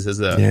that is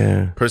as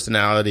a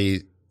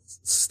personality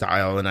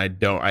style. And I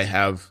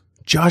have.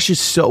 Josh is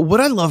so, what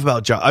I love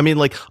about Josh, I mean,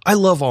 like, I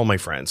love all my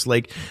friends.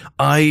 Like,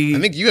 I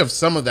think you have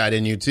some of that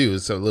in you too.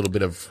 So a little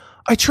bit of,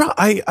 I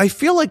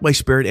feel like my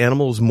spirit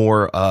animal is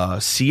more,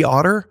 sea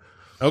otter.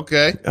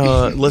 Okay.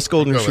 Less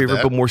golden retriever,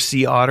 but more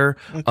sea otter.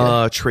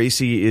 Okay.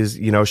 Tracy is,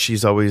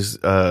 she's always,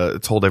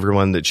 told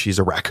everyone that she's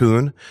a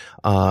raccoon.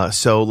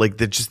 So like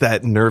just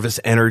that nervous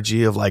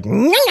energy of like,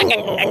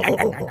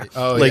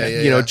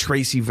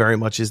 Tracy very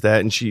much is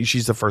that. And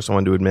she's the first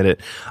one to admit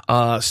it.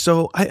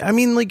 So I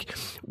mean, like,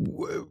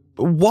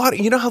 water,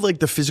 you know how like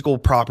the physical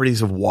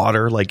properties of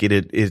water, like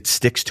it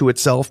sticks to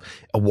itself.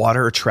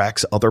 Water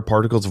attracts other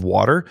particles of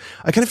water.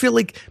 I kind of feel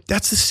like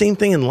that's the same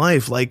thing in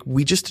life. Like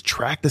we just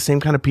attract the same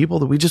kind of people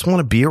that we just want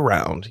to be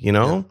around,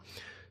 Yeah.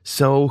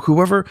 So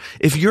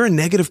if you're a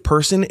negative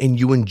person and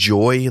you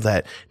enjoy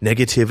that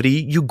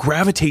negativity, you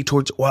gravitate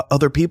towards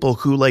other people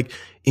who like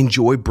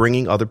enjoy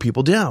bringing other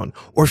people down.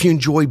 Or if you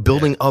enjoy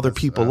building other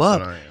people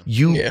up,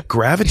 you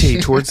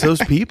gravitate towards those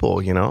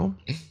people, Yeah.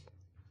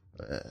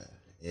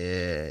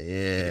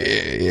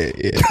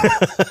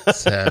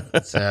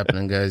 It's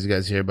happening, guys. You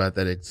guys hear about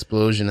that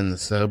explosion in the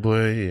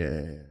subway?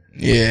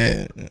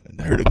 Yeah.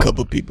 I heard a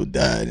couple people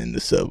died in the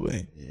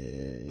subway.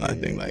 I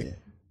think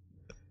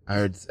I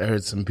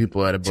heard some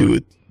people at about 2 or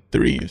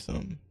 3 or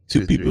something.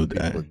 Two people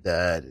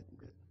died.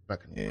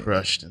 Fucking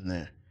crushed in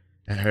there.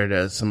 I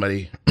heard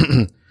somebody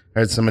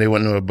somebody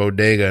went into a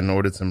bodega and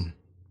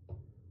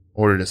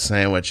ordered a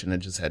sandwich and it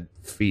just had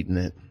feet in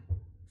it.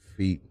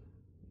 Feet.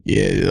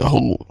 Yeah,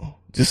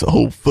 just a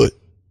whole foot.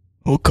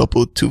 A whole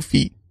couple, 2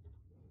 feet.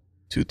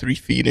 2-3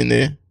 feet in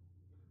there.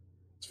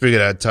 Just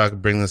figured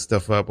I'd bring this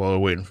stuff up while we're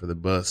waiting for the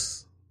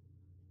bus.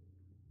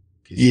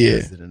 You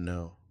guys didn't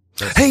know.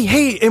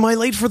 Hey, am I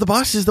late for the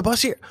bus? Is the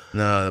bus here?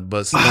 No, the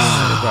bus is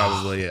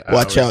probably.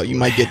 Watch out. You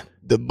might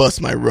the bus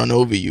might run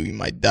over you. You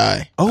might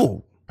die.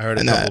 Oh. I heard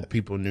a couple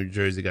people in New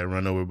Jersey got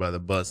run over by the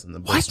bus and the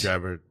bus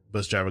driver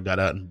got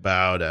out and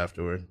bowed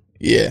afterward.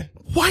 Yeah.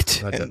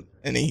 What?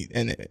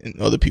 And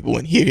other people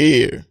went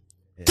here.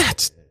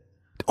 That's,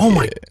 oh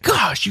my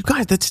gosh, you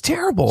guys, that's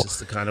terrible. It's just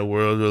the kind of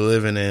world we're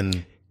living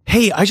in.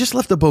 Hey, I just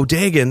left the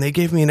bodega and they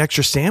gave me an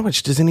extra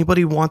sandwich. Does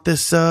anybody want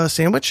this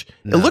sandwich?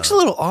 No. It looks a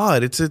little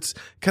odd. It's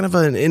kind of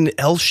an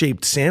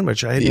L-shaped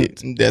sandwich.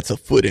 That's a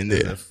foot in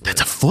there. That's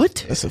a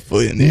foot? That's a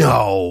foot in there.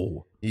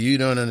 No. You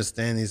don't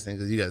understand these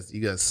things. You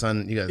got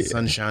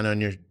sunshine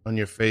on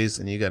your face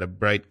and you got a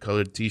bright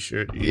colored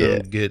t-shirt. You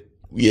don't get.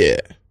 Yeah.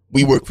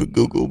 We work for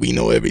Google. We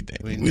know everything.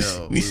 We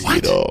see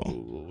it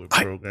all. We're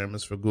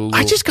programmers for Google.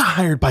 I just got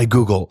hired by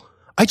Google.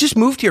 I just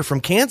moved here from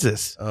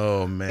Kansas.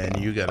 Oh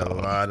man, you got a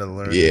lot of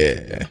learning.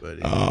 Yeah.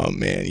 buddy. Oh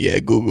man. Yeah.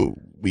 Google.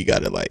 We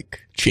gotta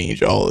like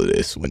change all of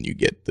this when you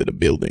get to the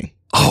building.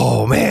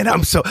 Oh man, are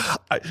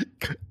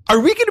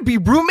we going to be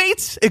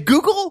roommates at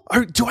Google?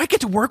 Do I get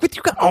to work with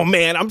you guys? Oh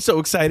man, I'm so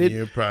excited.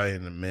 You're probably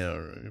in the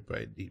mailroom. You're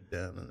probably deep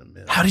down in the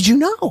mail. How did you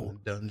know?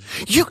 Dungeon.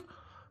 You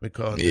We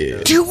call it the Yeah.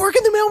 dungeon. do you work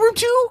in the mailroom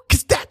too?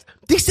 Because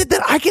they said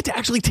that I get to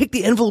actually take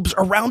the envelopes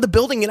around the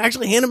building and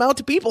actually hand them out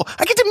to people.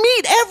 I get to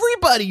meet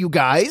everybody, you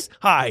guys.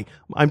 Hi,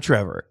 I'm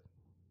Trevor.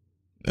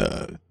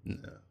 No,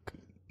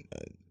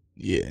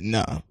 Yeah.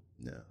 No.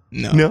 no,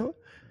 No. No,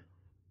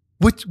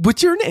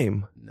 what's your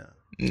name? no.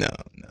 No.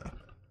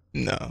 No.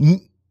 No,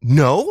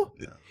 No.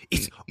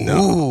 it's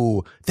No.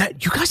 ooh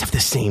that you guys have the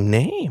same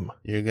name.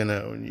 You're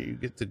gonna when you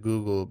get to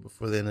Google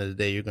before the end of the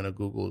day, you're gonna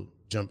Google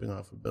jumping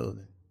off a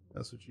building.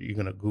 That's what you're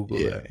gonna Google.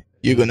 Yeah. That.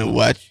 You're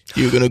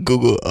gonna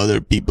Google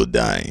other people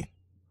dying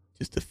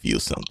just to feel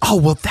something. Oh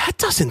well, that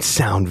doesn't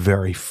sound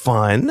very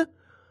fun.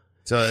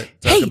 So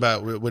talk Hey.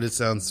 about what it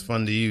sounds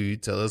fun to you. You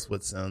tell us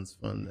what sounds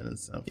fun. Then it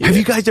sounds fun. Have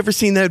you guys ever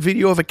seen that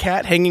video of a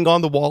cat hanging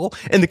on the wall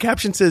and the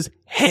caption says,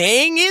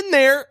 "Hang in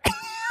there"?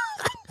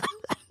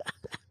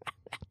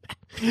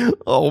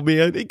 Oh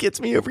man, it gets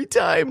me every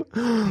time.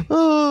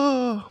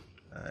 Oh,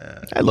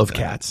 I love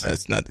cats.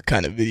 That's not the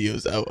kind of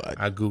videos I watch.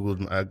 I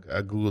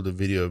googled a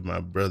video of my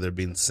brother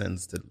being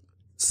sentenced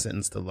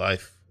to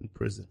life in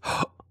prison.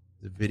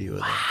 The video of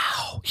that.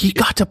 Wow, he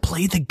got to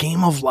play the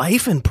game of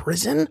life in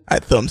prison. I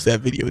thumbs that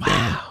video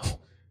down. Wow.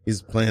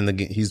 He's playing the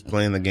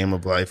game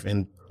of life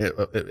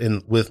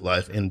with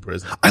life in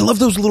prison. I love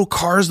those little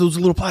cars, those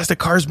little plastic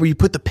cars where you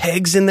put the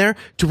pegs in there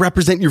to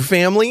represent your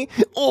family.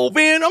 Oh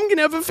man, I'm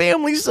gonna have a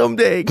family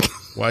someday.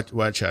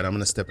 Watch out! I'm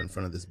gonna step in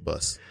front of this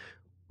bus.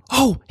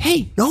 Oh,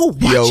 hey, no,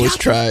 watch He always out.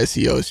 tries.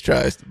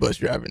 The bus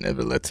driver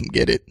never lets him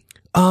get it.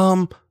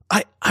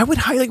 I would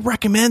highly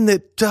recommend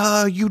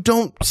that you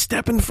don't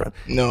step in front.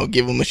 No,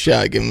 give him a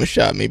shot. Give him a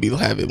shot. Maybe he'll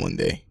have it one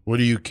day. What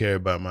do you care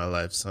about my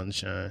life,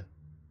 sunshine?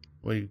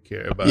 What do you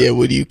care about? Yeah,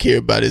 what do you care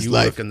about his you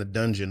life? work in the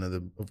dungeon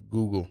of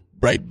Google.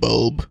 Bright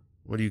bulb.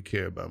 What do you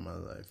care about my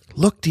life?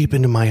 Look deep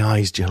into my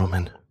eyes,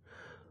 gentlemen.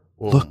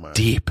 Oh Look my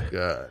deep.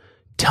 God,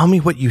 Tell me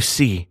what you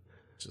see.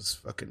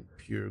 just fucking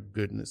pure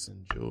goodness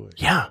and joy.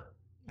 Yeah.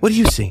 What do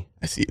you see?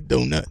 I see a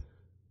donut.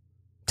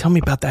 Tell me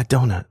about that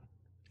donut.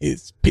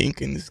 It's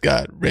pink and it's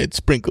got red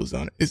sprinkles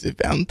on it. Is it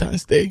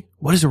Valentine's Day?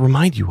 What does it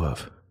remind you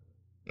of?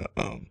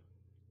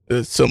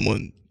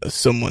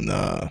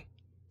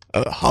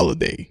 A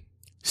holiday.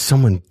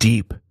 Someone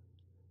deep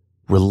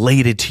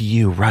related to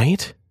you,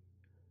 right?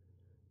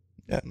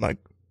 Yeah, my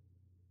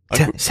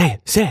Say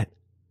it.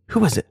 Who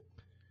was it?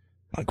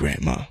 my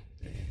grandma.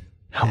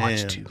 How much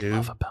Damn, do you dude.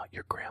 love about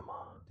your grandma?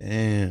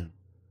 Damn.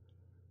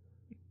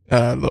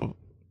 I love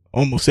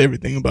almost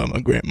everything about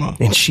my grandma.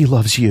 And she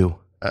loves you.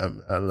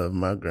 I love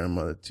my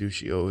grandmother too.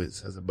 She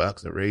always has a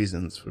box of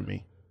raisins for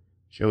me.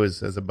 She always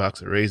has a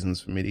box of raisins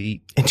for me to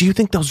eat. And do you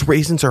think those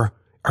raisins are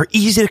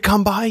easy to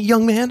come by,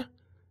 young man?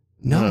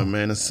 No. Oh,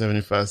 man, it's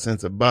 75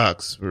 cents a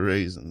box for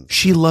raisins.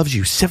 She loves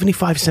you.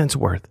 75 cents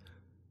worth.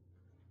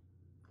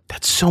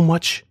 That's so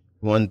much.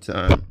 One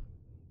time,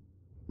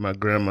 my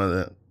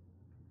grandmother,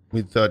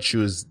 we thought she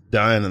was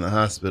dying in the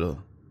hospital.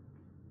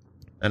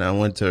 And I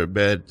went to her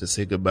bed to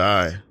say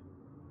goodbye.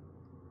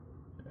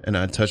 And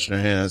I touched her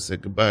hand. I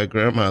said, "Goodbye,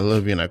 Grandma. I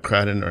love you." And I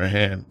cried into her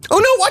hand. Oh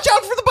no, watch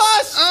out for the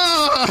bus!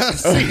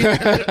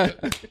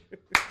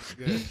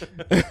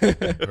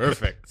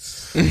 Perfect.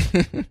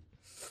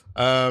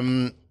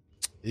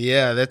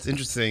 Yeah, that's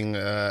interesting.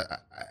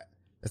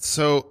 It's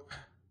so,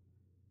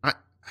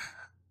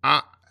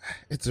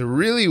 it's a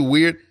really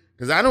weird,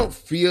 because I don't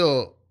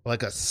feel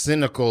like a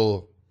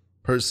cynical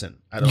person.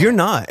 You're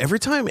not. Every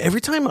time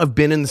I've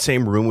been in the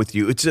same room with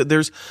you, it's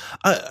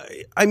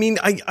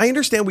I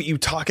understand what you're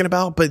talking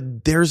about,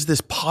 but there's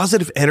this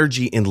positive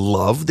energy and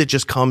love that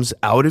just comes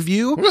out of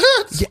you.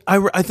 What? Yeah,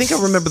 I think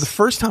I remember the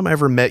first time I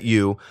ever met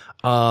you.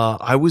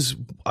 I was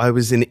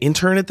an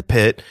intern at the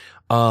Pit.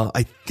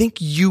 I think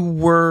you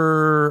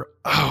were.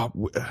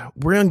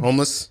 We're on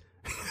Homeless?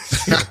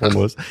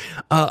 almost.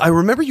 I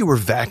remember you were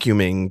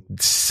vacuuming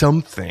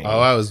something. Oh,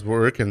 I was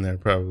working there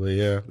probably.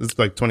 Yeah. This is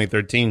like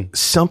 2013.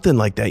 Something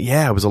like that.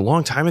 Yeah, it was a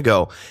long time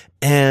ago.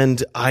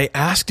 And I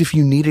asked if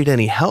you needed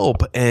any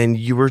help, and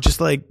you were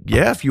just like,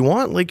 "Yeah, if you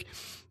want, like,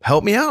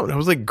 help me out." And I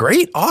was like,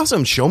 "Great,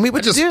 awesome, show me I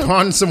what to just do."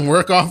 pawned some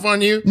work off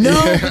on you? No.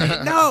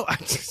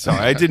 Sorry,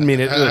 I didn't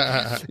mean it.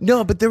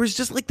 No, but there was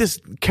just like this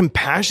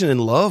compassion and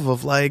love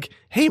of like,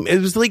 hey,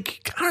 it was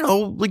like, I don't know,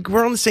 like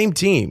we're on the same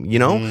team, you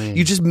know?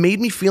 You just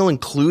made me feel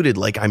included,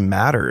 like I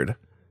mattered.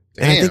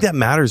 And I think Damn. that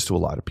matters to a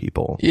lot of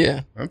people.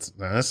 Yeah. That's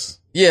nice.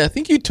 Yeah, I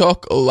think you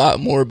talk a lot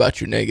more about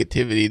your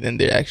negativity than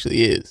there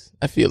actually is.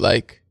 I feel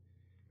like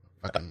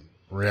Fucking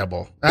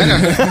rebel.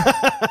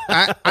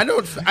 I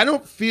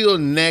don't feel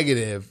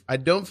negative. I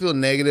don't feel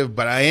negative,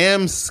 but I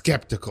am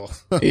skeptical.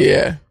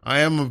 yeah. I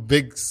am a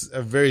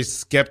very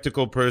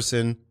skeptical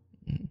person,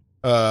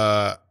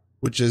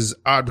 which is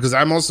odd because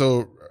I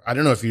I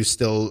don't know if you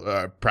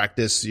still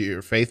practice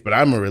your faith, but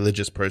I'm a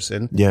religious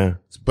person. Yeah.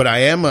 But I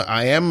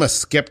am a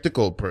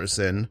skeptical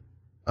person.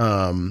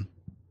 And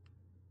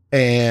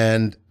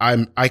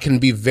I can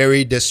be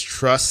very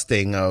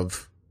distrusting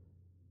of,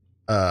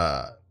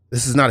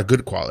 this is not a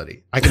good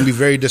quality. I can be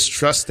very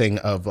distrusting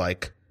of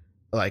like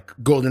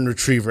golden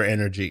retriever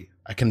energy.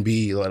 I can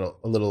be a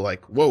little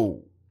like,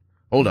 whoa,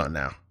 hold on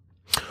now.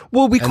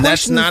 Well, and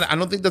that's not, I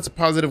don't think that's a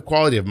positive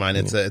quality of mine.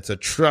 It's a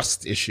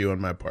trust issue on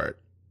my part.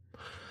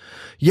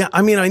 Yeah,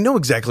 I mean, I know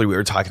exactly what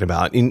you're talking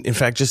about. In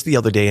fact, just the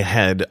other day I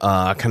had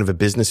kind of a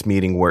business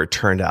meeting where it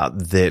turned out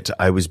that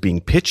I was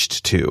being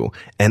pitched to,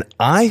 and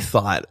I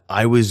thought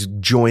I was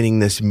joining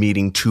this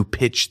meeting to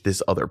pitch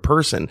this other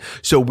person.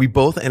 So we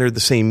both entered the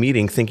same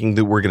meeting thinking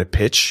that we're going to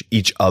pitch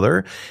each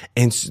other,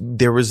 and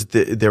there was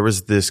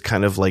this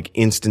kind of like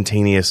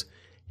instantaneous,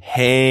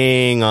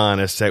 hang on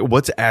a sec,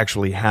 what's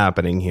actually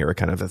happening here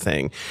kind of a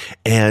thing.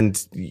 And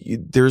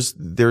there's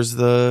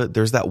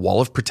that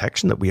wall of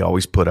protection that we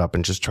always put up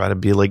and just try to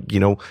be like,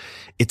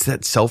 it's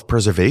that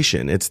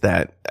self-preservation. It's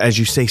that, as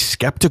you say,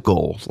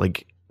 skeptical,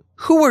 like,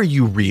 who are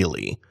you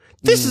really?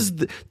 This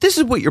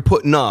is what you're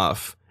putting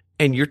off,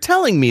 and you're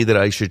telling me that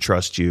I should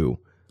trust you.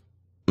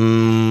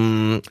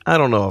 I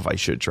don't know if I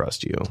should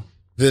trust you.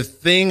 The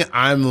thing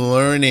I'm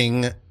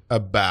learning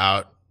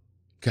about,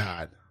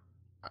 God,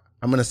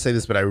 I'm going to say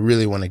this, but I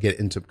really want to get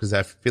into it because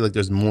I feel like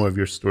there's more of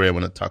your story I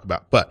want to talk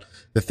about. But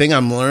the thing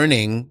I'm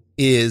learning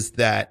is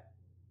that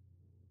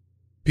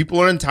people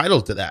are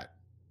entitled to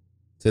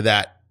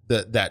that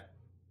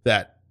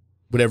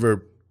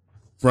whatever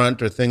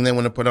front or thing they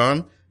want to put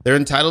on. They're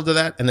entitled to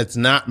that. And it's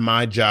not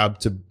my job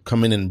to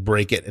come in and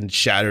break it and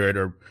shatter it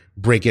or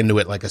break into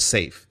it like a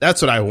safe.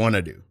 That's what I want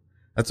to do.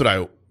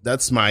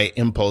 That's my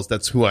impulse.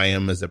 That's who I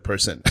am as a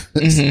person.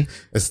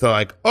 It's the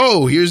like,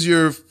 oh, here's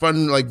your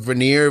fun, like,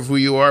 veneer of who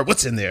you are.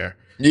 What's in there?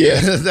 Yeah.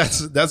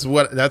 that's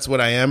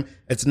what I am.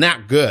 It's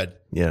not good.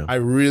 Yeah. I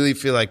really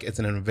feel like it's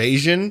an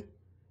invasion.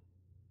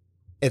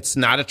 It's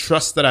not a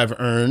trust that I've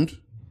earned,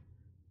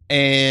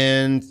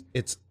 and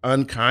it's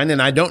unkind.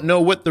 And I don't know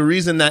what the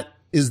reason that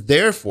is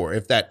there for.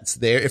 If that's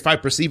there, if I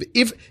perceive,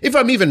 if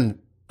I'm even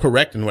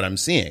correct in what I'm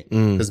seeing,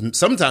 because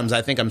sometimes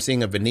I think I'm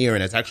seeing a veneer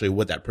and it's actually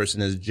what that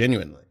person is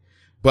genuinely.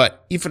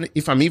 But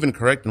if I'm even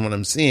correct in what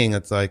I'm seeing,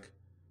 it's like,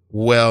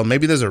 well,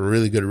 maybe there's a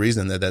really good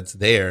reason that that's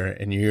there,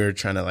 and you're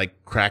trying to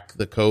like crack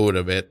the code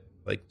of it.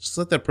 Like, just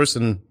let that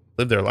person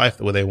live their life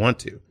the way they want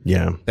to.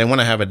 Yeah. They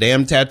want to have a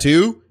damn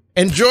tattoo.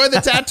 Enjoy the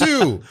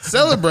tattoo.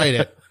 Celebrate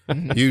it.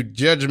 You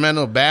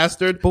judgmental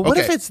bastard. But what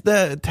if it's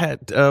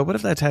what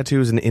if that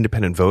tattoo is an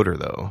independent voter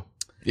though?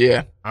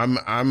 Yeah.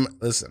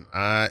 Listen,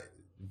 I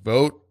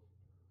vote.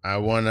 I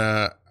want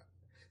to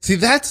see,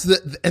 that's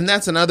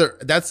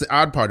the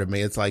odd part of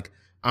me. It's like,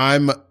 I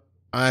want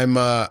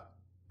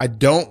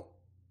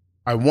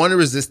to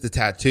resist the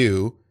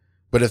tattoo,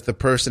 but if the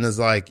person is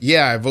like,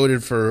 yeah, I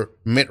voted for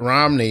Mitt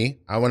Romney,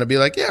 I want to be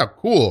like, yeah,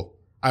 cool.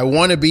 I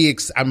want to be,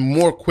 I'm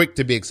more quick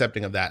to be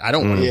accepting of that. I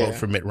don't want to vote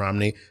for Mitt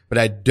Romney, but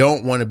I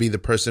don't want to be the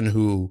person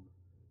who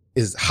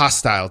is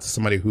hostile to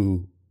somebody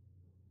who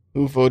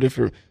voted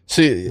for,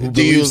 so who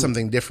believes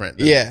something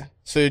different. Yeah.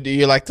 So do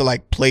you like to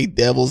like play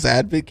devil's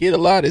advocate a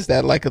lot? Is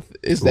that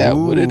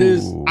what it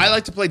is? I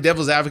like to play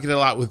devil's advocate a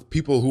lot with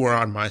people who are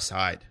on my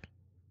side.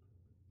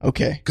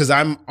 Okay. Because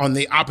I'm on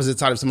the opposite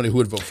side of somebody who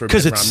would vote for Mitt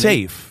Because Romney. it's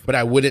safe. But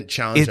I wouldn't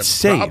challenge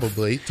It's him. safe.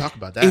 Probably. Talk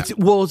about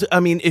that.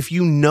 I mean, if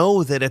you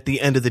know that at the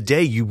end of the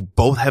day, you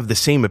both have the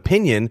same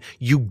opinion,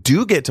 you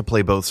do get to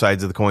play both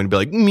sides of the coin and be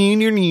like,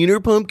 meaner, neater,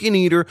 pumpkin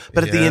eater.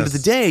 But at the end of the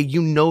day,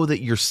 you know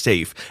that you're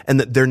safe and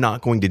that they're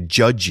not going to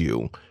judge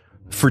you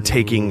for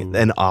taking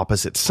an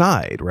opposite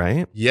side,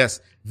 right? Yes.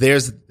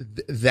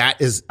 That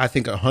is, I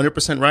think,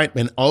 100% right.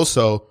 And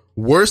also,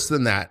 worse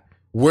than that,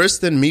 worse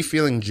than me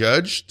feeling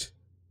judged,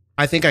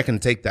 I think I can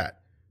take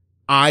that.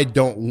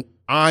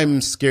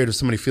 I'm scared of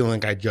somebody feeling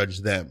like I judge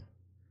them.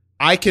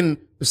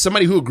 If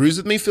somebody who agrees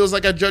with me feels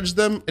like I judge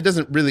them, it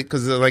doesn't really,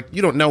 because they're like,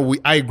 you don't know,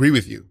 I agree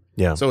with you.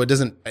 Yeah. So it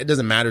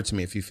doesn't matter to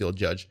me if you feel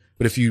judged.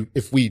 But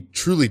if we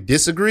truly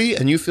disagree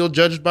and you feel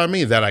judged by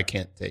me, that I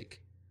can't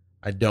take.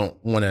 I don't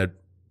want to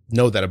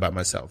know that about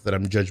myself, that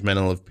I'm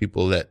judgmental of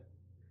people that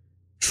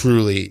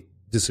truly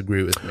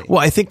disagree with me.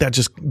 Well, I think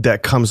that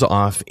comes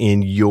off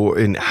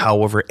in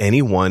however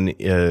anyone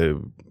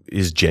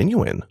is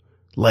genuine.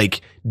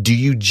 Like, do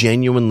you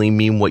genuinely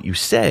mean what you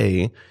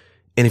say?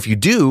 And if you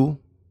do,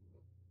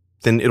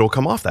 then it'll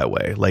come off that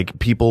way. Like,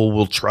 people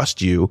will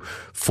trust you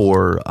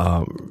for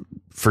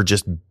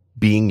just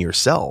being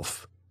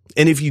yourself.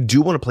 And if you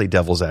do want to play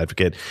devil's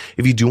advocate,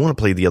 if you do want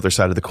to play the other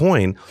side of the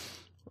coin,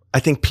 I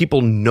think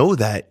people know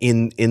that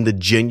in the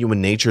genuine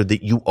nature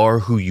that you are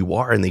who you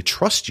are, and they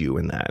trust you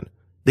in that.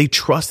 They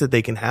trust that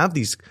they can have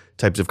these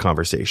types of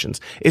conversations.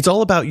 It's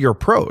all about your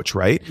approach,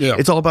 right? Yeah.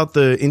 It's all about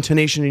the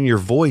intonation in your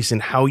voice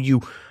and how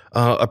you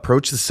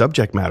approach the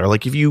subject matter.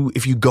 Like if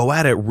you go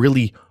at it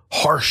really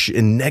harsh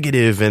and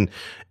negative and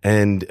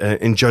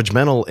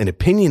judgmental and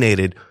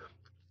opinionated,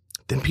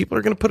 then people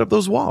are going to put up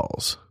those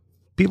walls.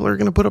 People are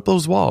going to put up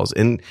those walls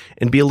and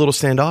be a little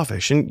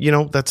standoffish. And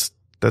that's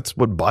That's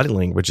what body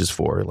language is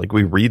for. Like,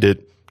 we read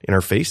it in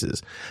our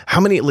faces. How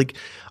many, like,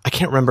 I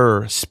can't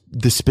remember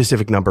the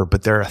specific number,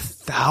 but there are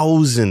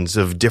thousands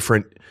of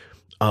different,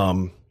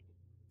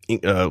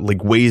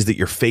 like ways that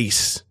your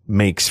face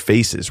makes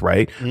faces,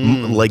 right?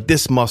 Like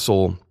this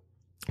muscle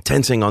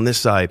tensing on this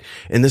side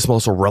and this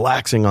muscle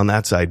relaxing on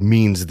that side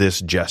means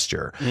this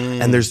gesture.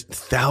 And there's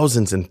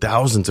thousands and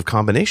thousands of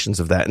combinations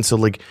of that. And so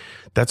like,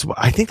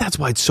 I think that's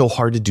why it's so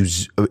hard to do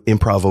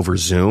improv over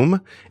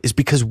Zoom, is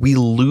because we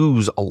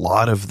lose a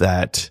lot of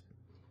that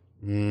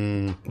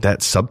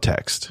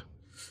subtext.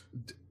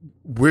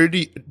 Where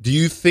do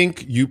you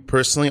think you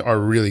personally are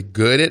really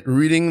good at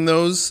reading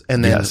those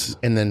and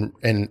then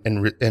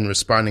and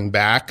responding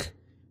back,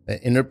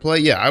 that interplay?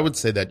 Yeah, I would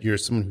say that you're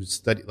someone who's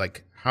studied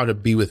like how to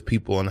be with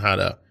people and how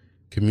to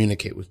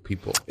communicate with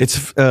people.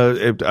 It's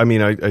I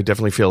mean, I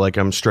definitely feel like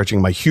I'm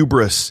stretching my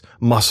hubris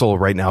muscle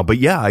right now, but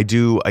yeah, I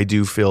do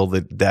feel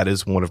that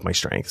is one of my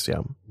strengths.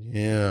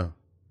 Yeah.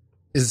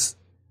 Because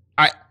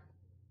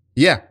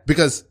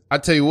I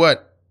tell you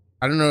what,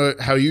 I don't know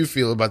how you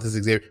feel about this,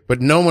 Xavier,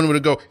 but no one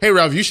would go, "Hey,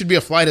 Ralph, you should be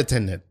a flight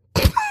attendant.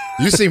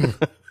 You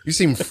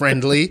seem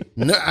friendly."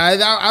 No,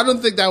 I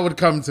don't think that would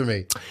come to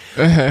me.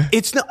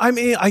 It's not. I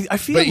mean, I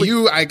feel. But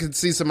like, I could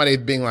see somebody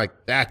being like,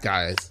 "That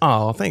guy's."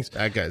 Oh, thanks.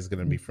 That guy's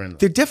gonna be friendly.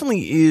 There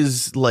definitely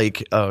is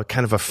like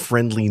kind of a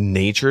friendly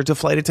nature to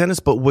flight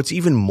attendants, but what's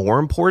even more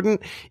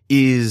important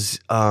is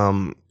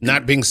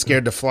not being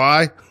scared to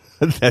fly.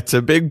 That's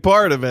a big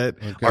part of it.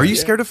 Okay. Are you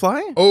scared to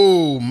fly?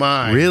 Oh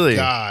my really?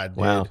 God! Dude.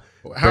 Wow.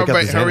 How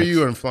are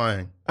you on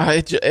flying?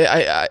 I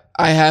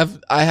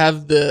have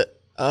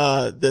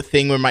the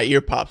thing where my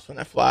ear pops when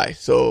I fly,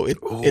 so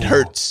it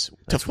hurts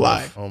to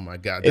fly. Rough. Oh my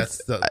God,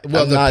 that's the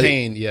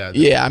pain. Yeah,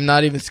 yeah. I'm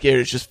not even scared.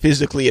 It's just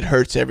physically it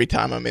hurts every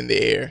time I'm in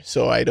the air.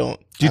 So I don't.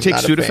 Do you take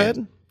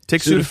Sudafed?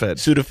 Take Sudafed.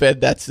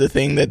 Sudafed, that's the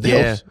thing that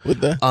helps with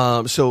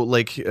the. So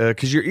like,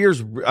 because your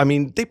ears, I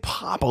mean, they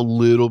pop a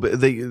little bit.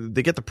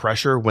 They get the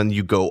pressure when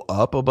you go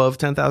up above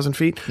 10,000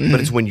 feet, but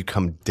it's when you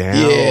come down.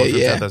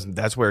 10,000,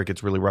 that's where it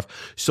gets really rough.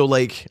 So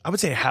like, I would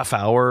say a half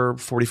hour,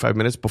 45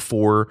 minutes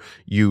before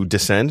you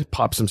descend,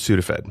 pop some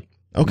Sudafed.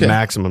 Okay.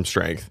 Maximum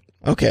strength.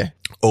 Okay.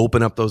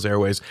 Open up those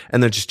airways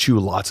and then just chew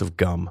lots of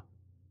gum.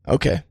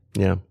 Okay.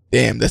 Yeah.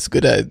 Damn, that's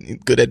good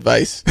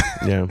advice.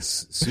 Yeah.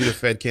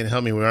 Sudafed can't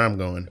help me where I'm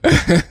going.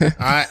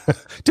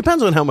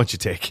 Depends on how much you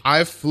take.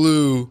 I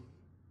flew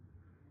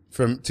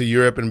to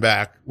Europe and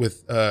back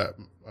with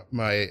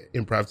my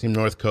improv team,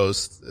 North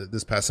Coast,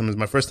 this past summer. It was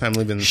my first time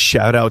leaving.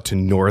 Shout out to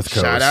North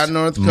Coast. Shout out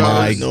North Coast.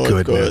 My North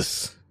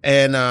goodness. Coast.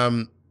 And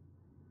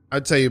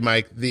I'll tell you,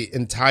 Mike, the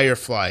entire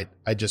flight,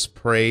 I just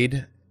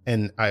prayed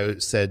and I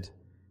said,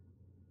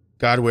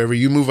 God, wherever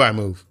you move, I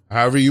move.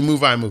 However you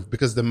move, I move.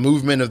 Because the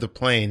movement of the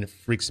plane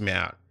freaks me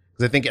out.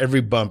 Because I think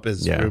every bump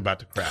is we're about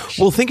to crash.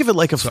 Well, think of it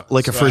like a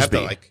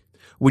frisbee.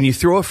 When you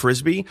throw a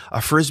frisbee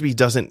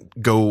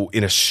doesn't go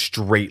in a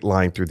straight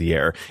line through the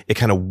air. It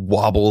kind of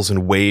wobbles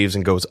and waves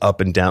and goes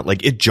up and down.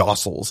 Like it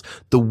jostles.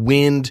 The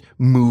wind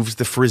moves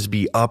the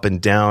frisbee up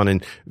and down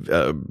and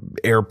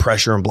air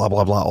pressure and blah,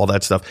 blah, blah, all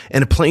that stuff.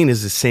 And a plane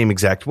is the same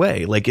exact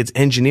way. Like it's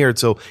engineered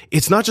so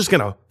it's not just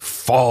going to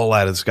fall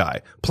out of the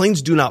sky.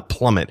 Planes do not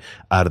plummet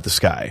out of the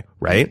sky,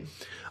 right?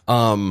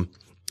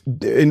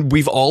 And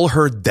we've all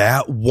heard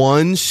that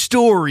one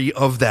story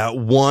of that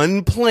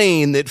one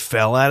plane that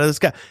fell out of the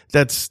sky.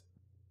 That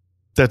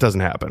doesn't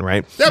happen,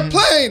 right?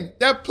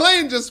 That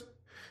plane just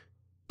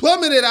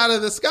plummeted out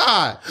of the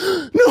sky.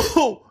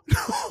 No,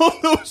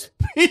 those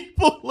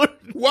people are.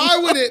 Why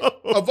would it,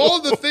 of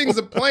all the things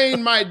a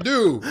plane might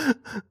do,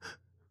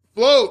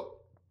 float,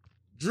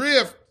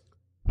 drift,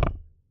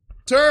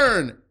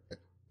 turn,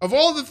 of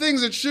all the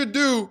things it should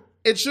do,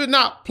 it should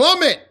not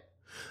plummet.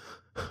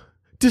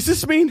 Does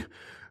this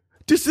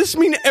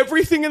mean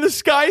everything in the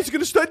sky is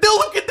going to start? No,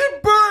 look at the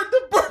bird.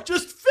 The bird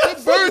just fell.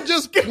 The bird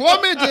just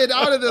plummeted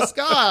out of the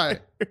sky.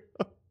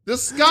 The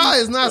sky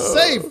is not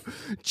safe.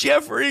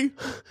 Jeffrey,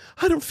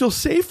 I don't feel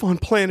safe on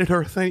planet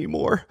Earth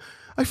anymore.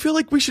 I feel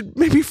like we should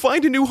maybe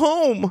find a new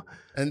home.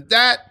 And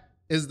that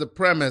is the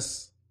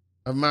premise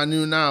of my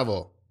new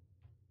novel.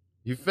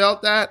 You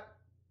felt that?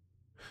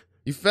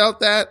 You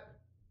felt that?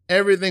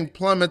 Everything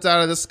plummets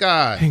out of the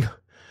sky. Hang on.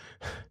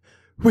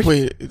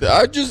 Wait,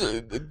 that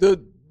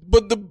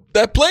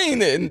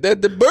plane and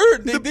the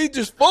bird, they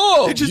just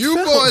fall. You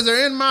boys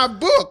are in my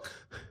book.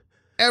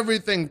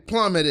 Everything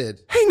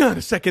plummeted. Hang on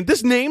a second.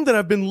 This name that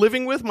I've been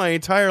living with my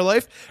entire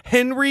life,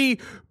 Henry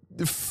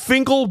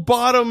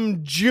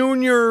Finkelbottom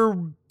Jr.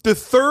 the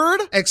Third?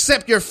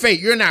 Accept your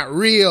fate. You're not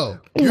real.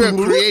 You're a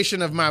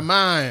creation of my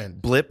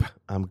mind. Blip,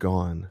 I'm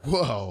gone.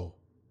 Whoa.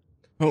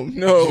 Oh,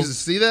 no. Did you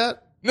see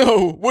that?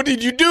 No. What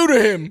did you do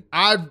to him?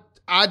 I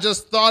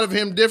just thought of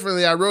him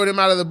differently. I wrote him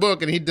out of the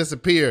book and he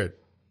disappeared.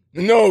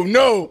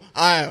 No.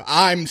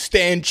 I'm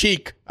Stan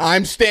Cheek.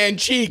 I'm Stan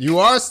Cheek. You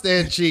are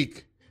Stan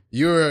Cheek.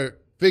 You're a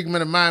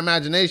figment of my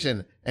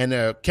imagination and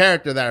a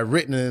character that I've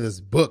written in this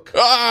book.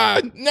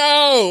 No.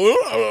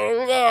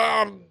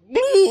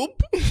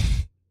 Bloop.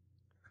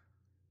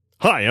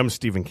 Hi, I'm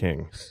Stephen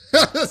King.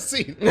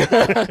 See.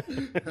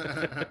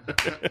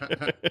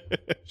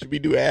 Should we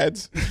do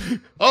ads?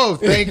 Oh,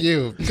 thank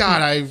you.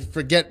 God, I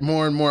forget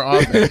more and more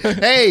often.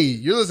 Hey,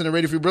 you're listening to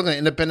Radio Free Brooklyn,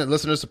 independent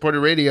listener-supported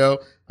radio.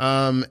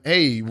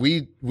 Hey,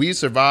 we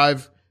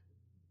survive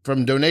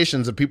from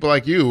donations of people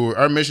like you.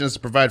 Our mission is to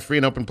provide free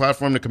and open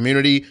platform to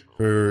community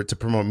to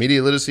promote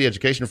media literacy,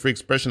 education, and free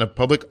expression of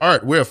public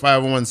art. We're a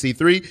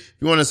 501c3. If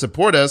you want to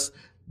support us,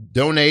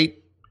 donate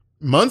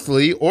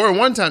monthly or a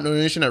one-time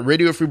donation at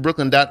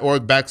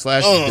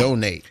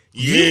radiofreebrooklyn.org/donate.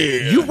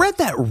 Yeah. You read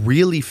that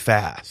really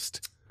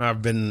fast.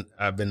 I've been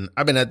at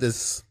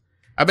this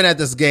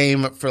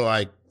game for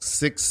like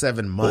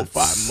 6-7 months.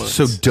 5 months.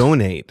 So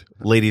donate,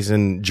 ladies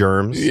and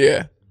germs.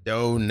 Yeah.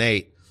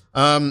 Donate.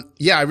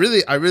 Yeah, I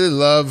really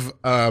love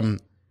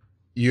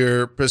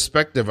your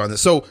perspective on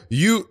this. So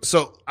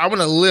I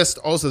want to list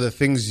also the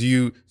things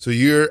you're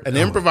an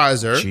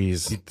improviser.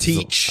 Jeez. You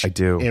teach I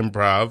do.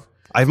 improv.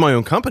 I have my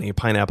own company,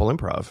 Pineapple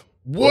Improv.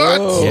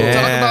 What? Whoa. Yeah.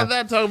 Talk about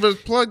that. Talk about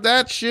plug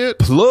that shit.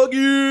 Plug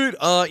it.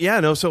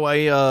 So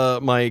I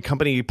my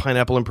company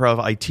Pineapple Improv,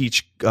 I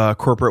teach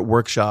corporate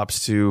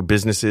workshops to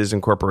businesses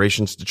and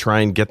corporations to try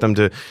and get them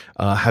to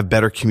have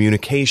better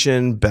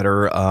communication,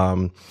 better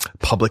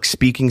public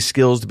speaking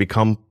skills, to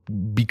become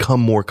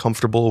more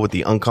comfortable with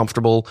the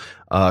uncomfortable,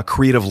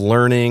 creative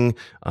learning,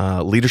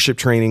 leadership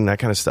training, that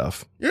kind of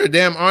stuff. You're a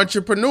damn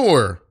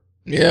entrepreneur.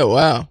 Yeah.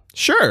 Wow.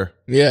 Sure.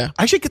 Yeah.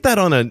 I should get that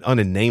on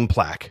a name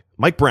plaque.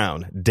 Mike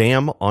Brown,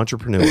 damn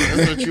entrepreneur.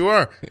 That's what you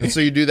are. And so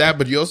you do that,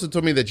 but you also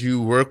told me that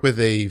you work with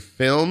a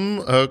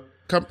film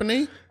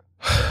company.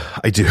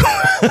 I do.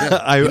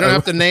 Yeah. You don't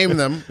have to name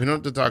them. You don't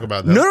have to talk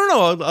about them.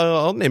 No.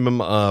 I'll name them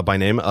by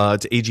name.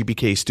 It's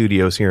AGBK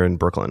Studios here in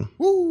Brooklyn.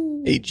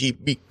 Woo.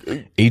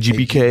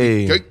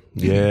 AGBK.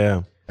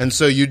 Yeah. And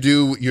so you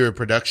do your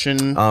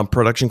production.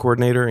 Production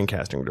coordinator and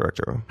casting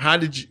director.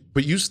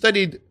 But you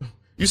studied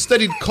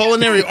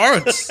culinary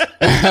arts,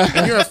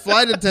 and you're a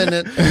flight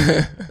attendant.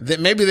 That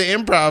maybe the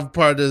improv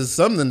part has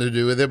something to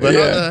do with it, but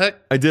how the heck?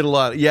 I did a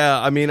lot. Yeah,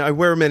 I mean, I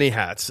wear many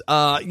hats.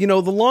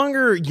 The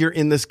longer you're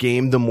in this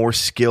game, the more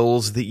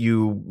skills that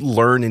you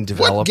learn and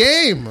develop. What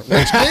game? Which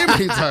game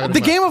are you talking about?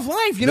 The game of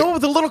life,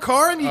 with the little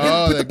car and you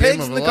put the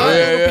pigs in the car,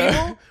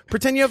 people.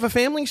 Pretend you have a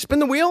family, spin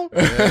the wheel.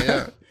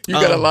 Yeah. You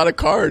got a lot of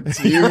cards.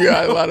 You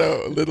got a lot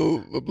of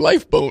little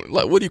life what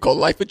do you call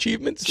life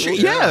achievements?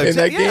 Yeah, in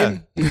that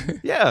game.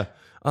 Yeah.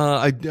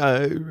 I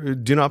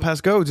do not pass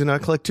go. Do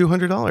not collect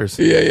 $200.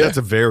 Yeah. That's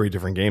a very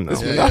different game, though.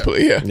 It's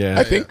Monopoly. Yeah.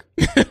 I think.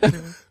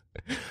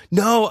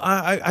 No,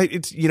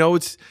 it's you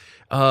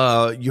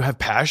have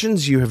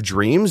passions, you have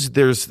dreams.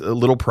 There's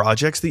little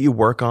projects that you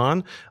work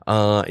on,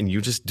 and you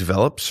just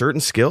develop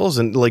certain skills.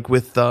 And like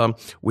with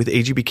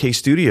AGBK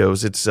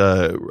Studios, it's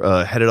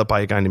headed up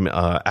by a guy named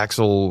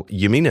Axel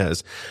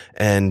Jimenez.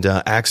 And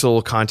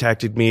Axel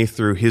contacted me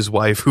through his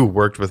wife, who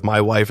worked with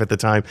my wife at the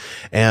time,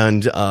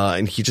 and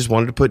he just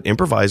wanted to put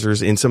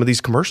improvisers in some of these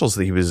commercials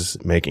that he was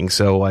making.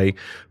 So I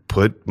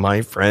put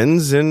my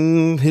friends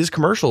in his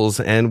commercials,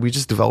 and we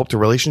just developed a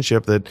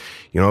relationship that,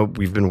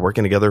 we've been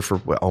working together for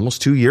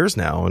almost 2 years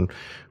now. And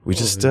we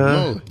just,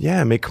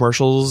 make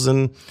commercials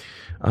and,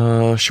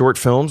 short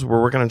films.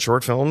 We're working on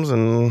short films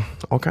and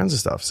all kinds of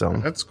stuff. So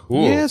that's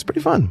cool. Yeah, it's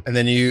pretty fun. And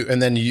then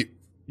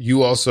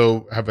you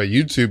also have a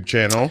YouTube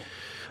channel.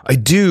 I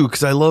do,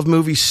 because I love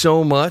movies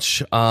so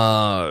much.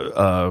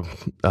 Gotta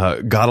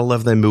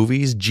love them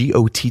movies.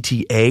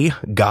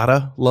 GOTTA.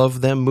 Gotta love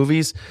them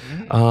movies.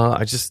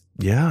 I just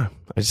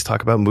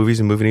talk about movies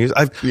and movie news.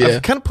 I've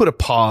kind of put a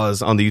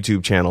pause on the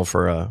YouTube channel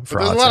for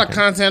there's a lot of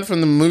content from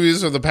the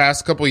movies of the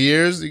past couple of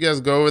years. You guys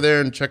go over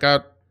there and check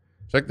that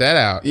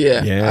out.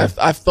 Yeah.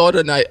 I've thought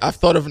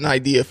of an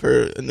idea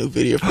for a new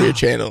video for your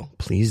channel.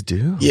 Please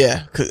do.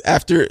 Yeah, because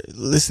after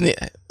listening,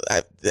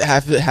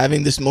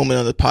 having this moment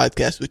on the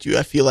podcast with you,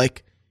 I feel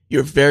like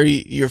you're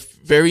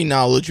very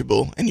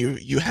knowledgeable, and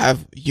you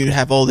have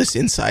all this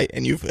insight,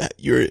 and you've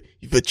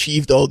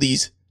achieved all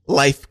these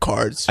life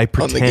cards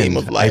on the game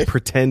of life. I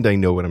pretend I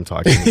know what I'm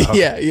talking about.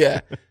 Yeah.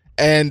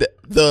 And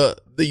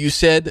you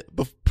said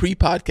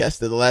pre-podcast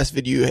that the last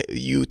video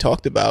you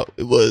talked about,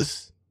 it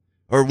was,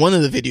 or one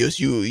of the videos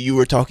you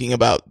were talking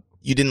about,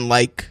 you didn't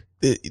like,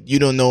 you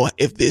don't know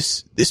if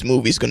this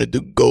movie is going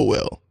to go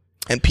well.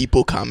 And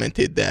people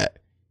commented that,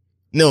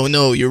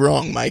 no, you're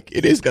wrong, Mike.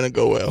 It is going to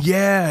go well.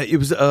 Yeah, it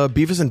was a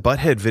Beavis and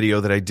Butthead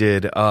video that I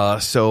did.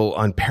 So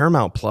on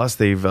Paramount Plus,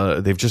 they've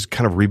just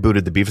kind of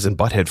rebooted the Beavis and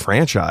Butthead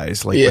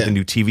franchise, with a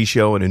new TV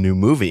show and a new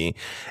movie.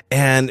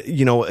 And,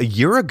 a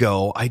year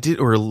ago,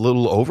 or a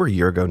little over a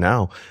year ago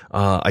now,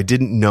 I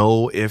didn't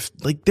know if,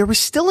 there was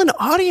still an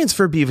audience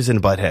for Beavis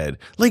and Butthead.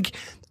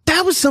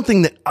 That was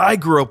something that I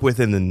grew up with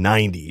in the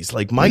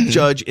 90s. Mike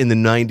Judge in the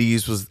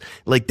 90s was,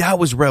 that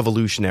was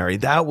revolutionary.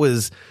 That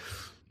was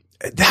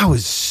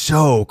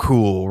so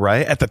cool,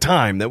 right? At the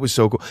time, that was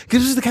so cool.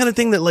 Because it was the kind of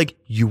thing that,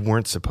 you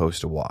weren't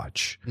supposed to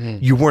watch.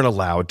 You weren't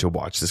allowed to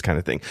watch this kind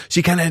of thing. So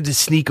you kind of had to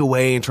sneak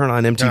away and turn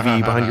on MTV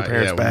behind your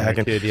parents' back.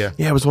 Yeah,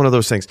 it was one of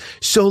those things.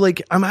 So,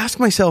 I'm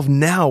asking myself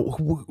now,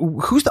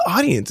 who's the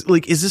audience?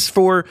 Is this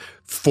for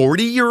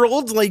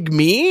 40-year-olds like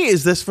me?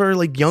 Is this for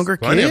like younger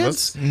Plenty of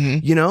kids? us.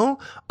 You know,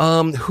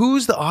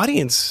 who's the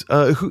audience?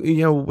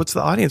 What's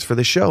the audience for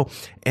this show?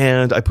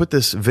 And I put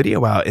this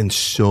video out, and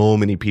so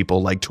many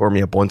people like tore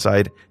me up one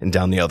side and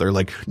down the other.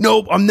 Like,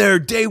 nope, I'm there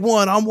day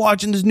one. I'm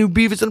watching this new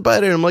Beavis and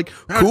Butthead. And I'm like,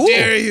 cool. How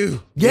dare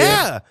you?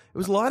 Yeah, it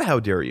was a lot of how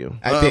dare you.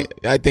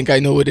 I think I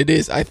know what it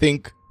is. I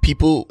think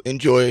people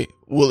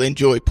will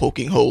enjoy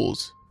poking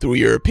holes through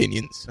your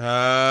opinions.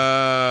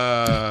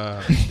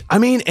 I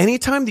mean,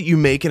 anytime that you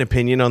make an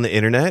opinion on the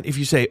internet, if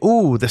you say,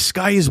 "Oh, the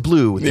sky is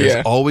blue,"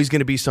 there's always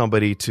going to be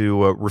somebody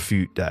to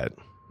refute that.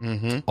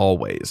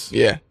 Always.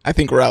 Yeah, I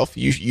think Ralph,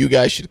 you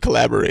guys should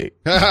collaborate.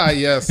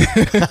 Yes,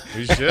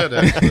 we should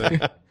actually.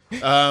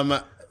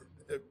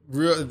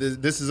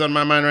 This is on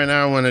my mind right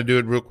now. I want to do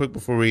it real quick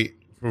before we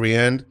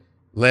end.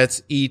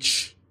 Let's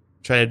each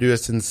try to do a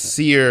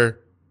sincere,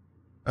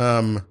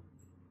 what's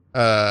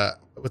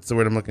the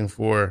word I'm looking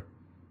for?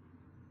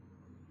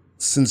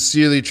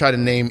 Sincerely try to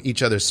name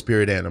each other's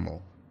spirit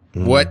animal.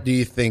 What do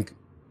you think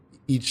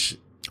each?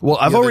 Well,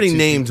 I've already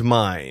named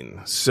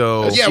mine,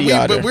 so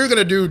but we're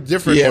gonna do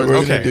different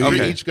ones.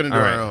 We're each gonna do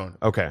our own.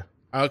 Okay.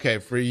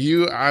 For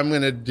you, I'm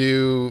gonna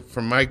do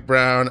for Mike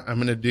Brown. I'm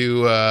gonna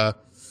do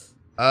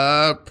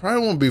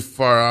probably won't be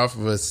far off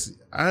of us.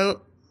 I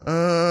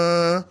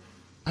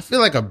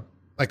feel like a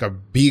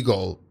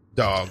beagle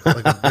dog,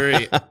 like a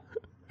very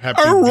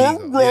happy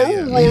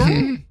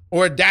beagle.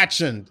 Or a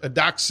dachshund. Yeah. A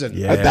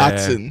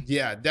dachshund.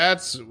 Yeah,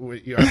 that's what I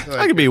feel like.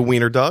 I could be a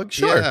wiener dog,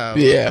 sure.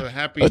 Yeah.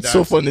 Happy It's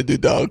so fun to do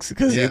dogs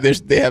because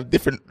they have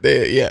different.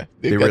 They've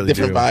got really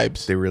different do.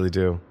 vibes. They really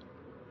do.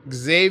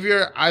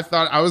 Xavier, I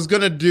thought I was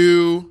gonna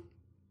do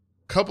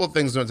a couple of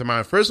things went to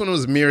mind. First one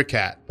was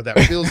meerkat, but that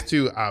feels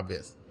too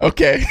obvious.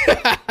 Okay.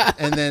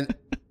 And then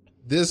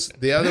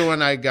the other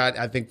one I got,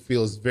 I think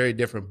feels very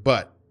different,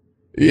 but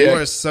you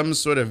are some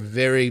sort of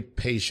very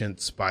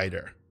patient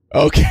spider.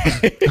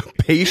 Okay.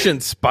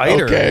 Patient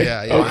spider. Okay.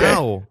 Yeah. Okay.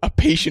 Wow. A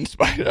patient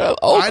spider.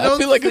 Oh, I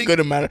feel like a good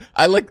amount.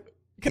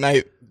 Can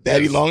I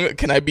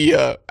be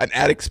an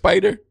attic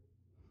spider?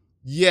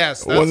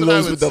 Yes. That's One of what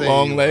those I would with the say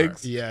long you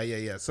legs? are.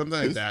 Yeah. Something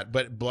like that,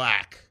 but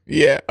black.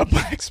 Yeah, a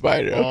black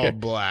spider. All Okay.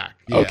 black.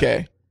 Yeah.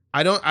 Okay.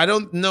 I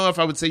don't know if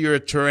I would say you're a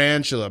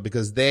tarantula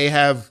because they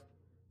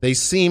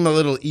seem a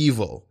little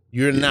evil.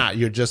 You're not.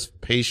 You're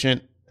just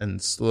patient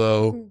and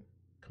slow,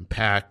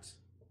 compact.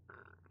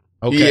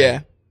 Okay.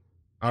 Yeah.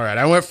 All right.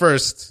 I went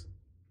first.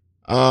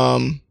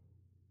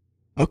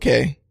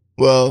 Okay.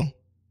 Well,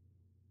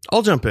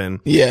 I'll jump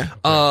in. yeah.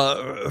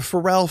 For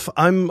Ralph,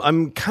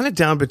 I'm kind of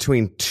down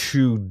between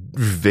two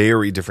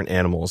very different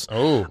animals.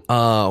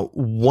 Oh.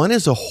 One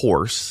is a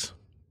horse.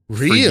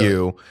 Really? For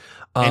you.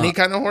 Any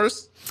kind of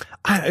horse?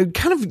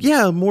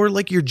 More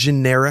like your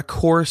generic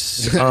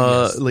horse.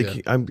 Yes,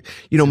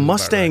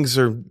 Mustangs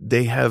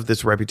they have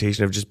this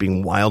reputation of just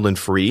being wild and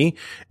free.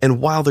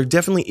 And while there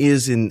definitely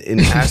is an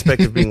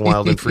aspect of being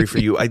wild and free for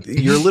you,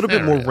 you're a little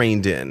bit more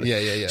reined in.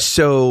 Yeah.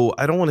 So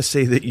I don't want to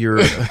say that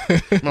you're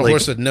I'm a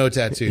horse with no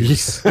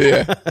tattoos.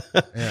 Yeah.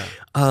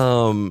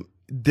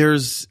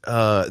 There's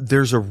a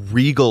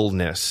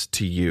regalness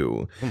to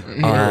you.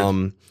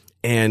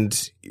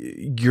 And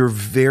you're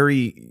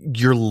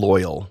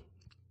loyal.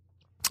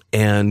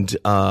 And,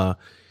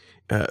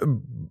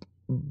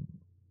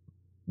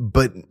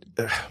 but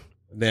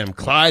Damn,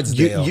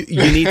 Clydesdale. you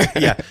need,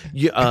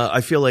 I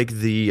feel like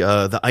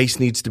the ice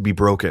needs to be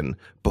broken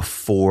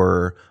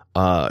before,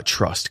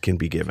 trust can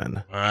be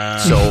given.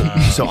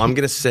 So I'm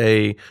going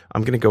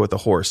to go with the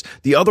horse.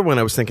 The other one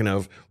I was thinking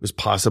of was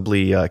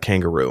possibly,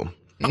 kangaroo.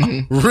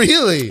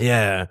 Really?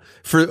 Yeah.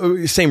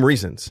 For same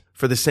reasons,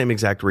 for the same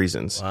exact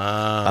reasons.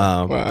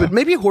 Wow. But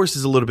maybe a horse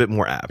is a little bit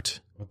more apt.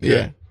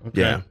 Yeah.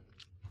 Okay. Yeah.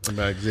 What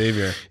about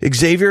Xavier?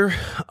 Xavier,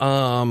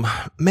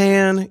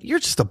 man, you're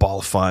just a ball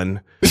of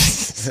fun.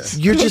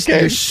 You're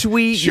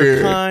sweet, Sure.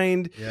 you're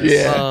kind.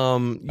 Yeah.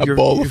 You're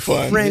ball of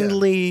fun.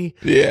 friendly.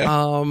 Yeah.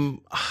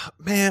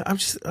 Man, I'm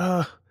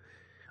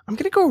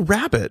going to go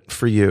rabbit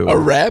for you. A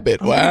rabbit.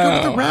 I'm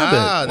gonna go with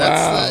Wow. a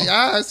rabbit.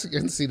 I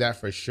can see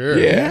that for sure.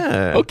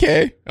 Yeah.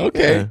 Okay.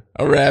 Yeah.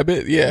 A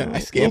rabbit. Yeah. I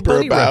scamper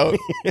bunny about.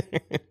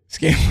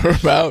 Scamper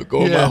about.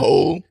 Go in my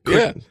hole.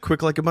 Yeah.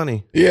 Quick like a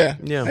bunny. Yeah.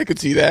 Yeah. I could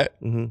see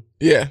that. Mm-hmm.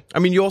 Yeah. I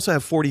mean, you also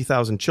have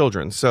 40,000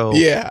 children, so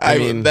Yeah. I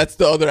mean, that's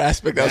the other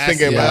aspect I was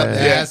thinking about. Yeah.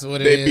 That's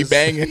what it They'd be is.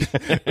 banging.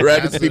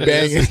 Rabbits be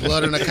banging.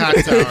 Blood in a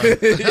cocktail.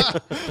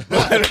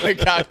 I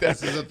got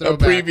that. is a A throwback.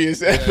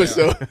 previous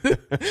episode.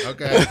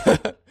 Okay.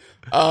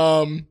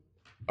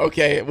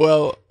 Okay.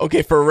 Well.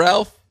 Okay. For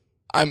Ralph,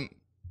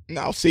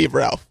 I'll save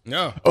Ralph.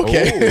 No.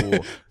 Okay. Oh,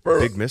 For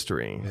big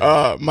mystery.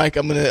 Mike,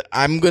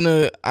 I'm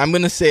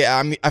gonna say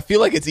I feel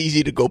like it's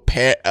easy to go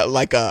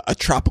like a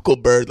tropical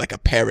bird, like a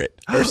parrot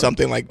or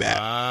something like that.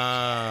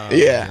 Ah,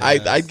 Yeah,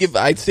 yes.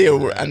 I'd say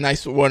a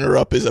nice runner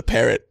up is a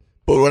parrot.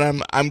 But what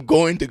I'm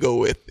going to go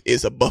with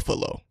is a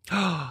buffalo.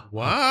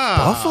 Wow.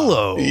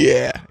 Buffalo.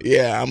 Yeah,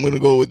 I'm gonna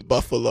go with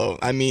buffalo.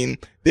 I mean,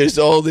 there's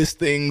all these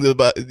things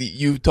about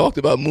you talked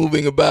about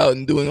moving about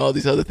and doing all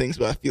these other things,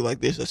 but I feel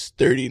like there's a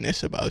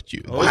sturdiness about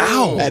you.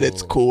 Wow. At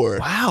its core.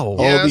 Wow.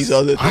 All these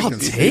other I things. can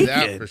see take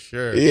that it. for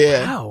sure.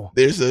 Yeah. Wow.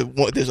 There's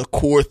a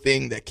core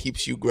thing that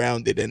keeps you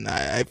grounded, and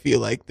I feel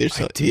like there's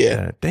I a, dig yeah.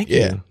 that. Thank yeah.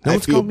 you. No I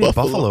one's feel called me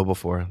buffalo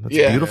before. That's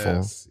Yeah. beautiful.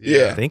 Yes.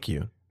 Yeah. Thank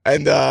you.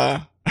 And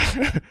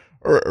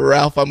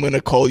Ralph, I'm gonna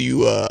call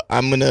you.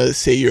 I'm gonna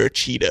say you're a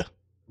cheetah.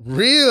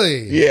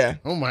 Really? Yeah.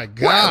 Oh my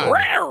God.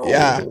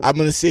 Yeah, I'm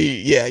gonna say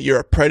you're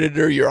a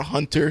predator, you're a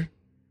hunter.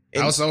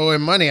 I was owing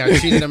money. I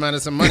cheated him out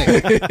of some money.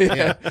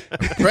 Yeah. A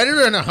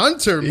predator and a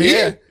hunter,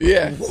 man.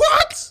 Yeah.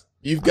 What?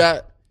 You've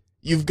got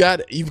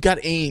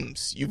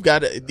aims. You've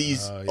got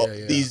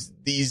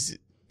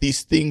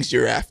these things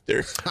you're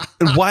after.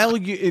 And while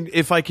you,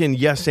 if I can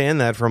yes and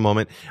that for a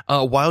moment,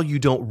 while you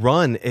don't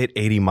run at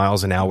 80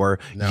 miles an hour,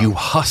 you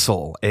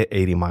hustle at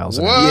 80 miles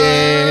an hour.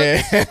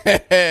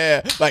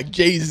 Yeah, like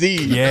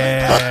Jay-Z.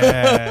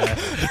 Yeah.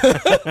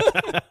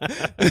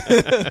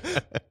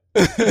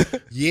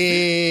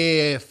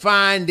 Yeah,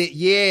 find it.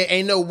 Yeah,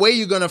 ain't no way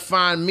you're gonna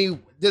find me.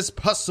 This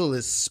hustle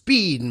is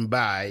speeding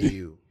by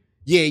you.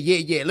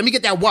 Yeah. Let me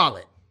get that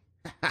wallet.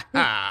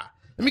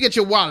 Let me get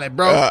your wallet,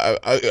 bro.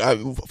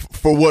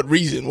 For what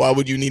reason? Why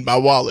would you need my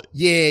wallet?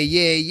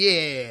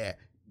 Yeah.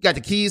 Got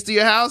the keys to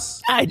your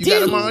house? I you do. got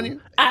them on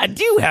you? I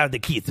do have the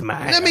keys to my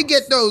house. Let me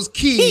get those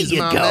keys, Here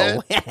you my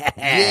go. man.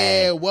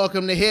 Yeah,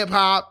 welcome to hip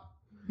hop.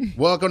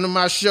 Welcome to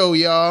my show,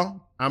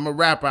 y'all. I'm a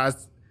rapper.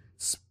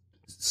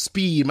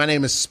 Speed. My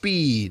name is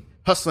Speed.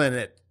 Hustling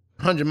at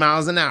 100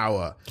 miles an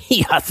hour.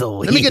 He hustle.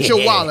 Let me get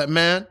your wallet,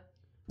 man.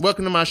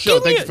 Welcome to my show.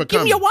 Thank you for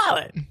Give coming. me your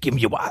wallet. Give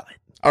me your wallet.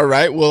 All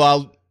right. Well,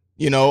 I'll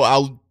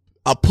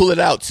pull it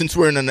out since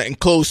we're in an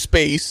enclosed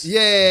space.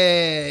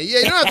 Yeah.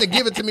 You don't have to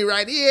give it to me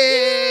right.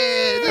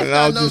 Yeah. This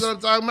guy knows what I'm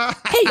talking about.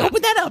 Hey,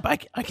 open that up.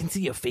 I can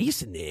see your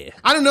face in there.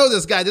 I don't know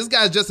this guy. This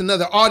guy's just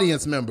another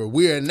audience member.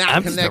 We are not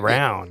I'm connected. just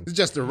around. He's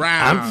just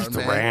around. I'm just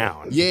man.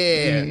 around.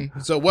 Yeah.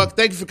 So,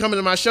 thank you for coming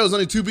to my show. There's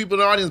only 2 people in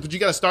the audience, but you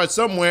got to start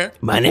somewhere.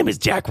 My name is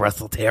Jack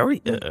Russell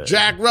Terry.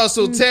 Jack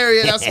Russell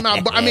Terrier. That's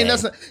my.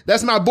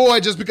 That's my boy.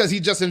 Just because he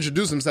just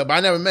introduced himself.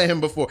 I never met him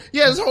before.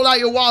 Yeah, just hold out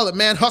your wallet,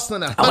 man.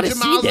 Hustling at I wanna 100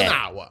 see miles an that.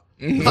 hour.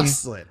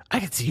 Hustling. I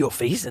can see your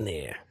face in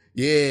there.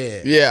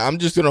 Yeah. Yeah, I'm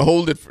just gonna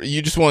hold it.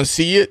 You just want to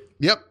see it?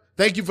 Yep.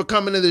 Thank you for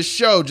coming to this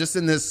show. Just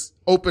in this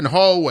open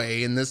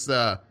hallway in this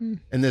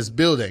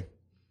building.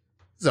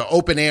 It's an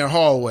open air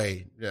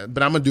hallway. Yeah,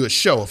 but I'm gonna do a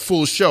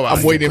full show.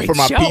 I'm waiting for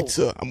my show.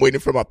 pizza. I'm waiting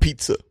for my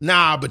pizza.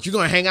 Nah, but you're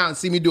gonna hang out and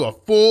see me do a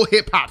full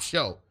hip hop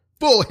show.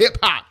 Full hip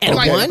hop. And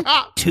Like 1,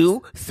 hip-hop.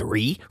 2,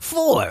 3,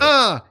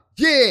 4.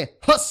 Yeah,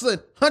 hustling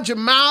 100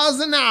 miles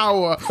an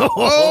hour.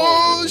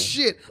 Oh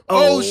shit.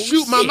 Oh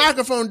shoot, my shit.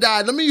 microphone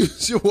died. Let me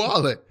use your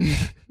wallet.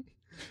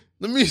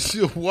 Let me use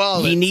your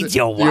wallet. He needs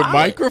your wallet. Your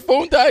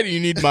microphone died.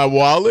 You need my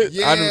wallet.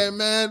 Yeah,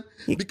 man.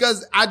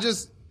 Because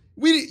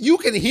you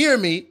can hear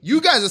me. You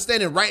guys are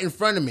standing right in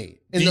front of me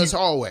in this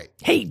hallway.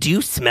 Hey, do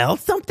you smell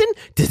something?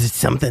 Does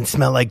something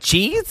smell like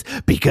cheese?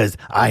 Because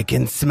I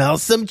can smell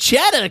some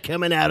cheddar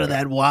coming out of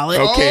that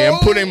wallet. Okay, I'm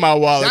putting my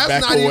wallet That's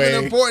back not away.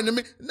 even important to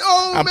me. No,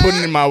 I'm man.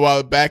 putting my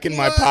wallet back in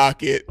my What?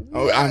 pocket.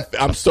 Oh,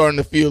 I'm starting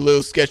to feel a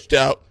little sketched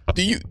out.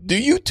 Do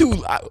you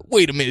two?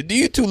 Wait a minute. Do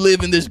you two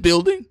live in this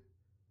building?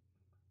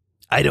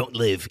 I don't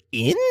live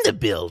in the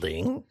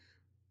building.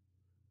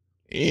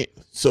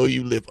 So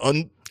you live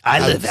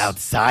I live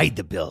outside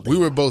the building. We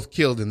were both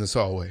killed in this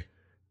hallway.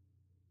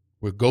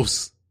 We're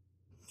ghosts.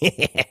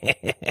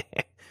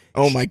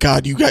 Oh my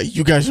God! You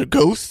guys are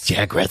ghosts.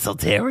 Jack Russell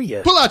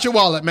Terrier. Pull out your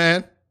wallet,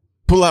 man.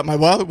 Pull out my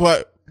wallet.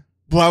 What?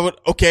 Why would?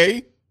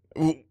 Okay.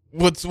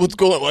 What's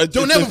going on?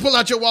 Don't ever pull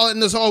out your wallet in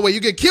this hallway. You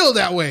get killed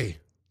that way.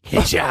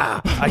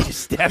 Ja, I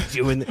just stabbed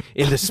you in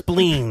the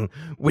spleen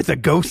with a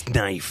ghost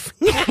knife.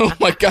 Oh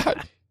my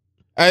God!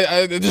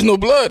 I there's no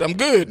blood. I'm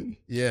good.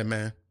 Yeah,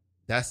 man.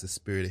 That's the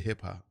spirit of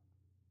hip hop.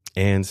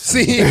 And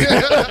See?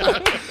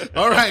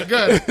 All right,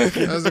 good.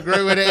 That was a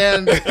great way to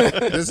end.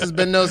 This has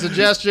been No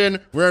Suggestion.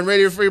 We're on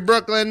Radio Free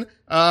Brooklyn.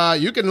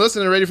 You can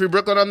listen to Radio Free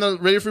Brooklyn on the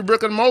Radio Free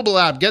Brooklyn mobile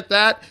app. Get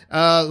that.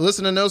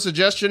 Listen to No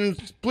Suggestion.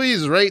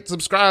 Please rate,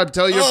 subscribe,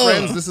 tell your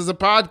friends. This is a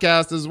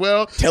podcast as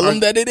well. Tell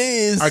them that it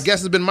is. Our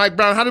guest has been Mike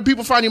Brown. How do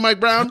people find you, Mike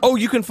Brown? oh,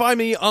 you can find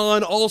me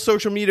on all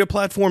social media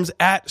platforms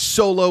at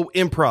Solo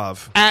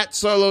Improv. At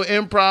Solo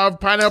Improv,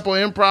 Pineapple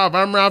Improv.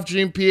 I'm Ralph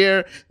Jean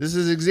Pierre. This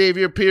is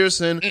Xavier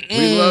Pearson.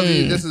 We love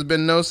you. This has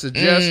been No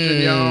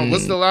Suggestion, y'all.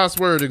 What's the last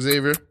word,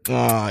 Xavier?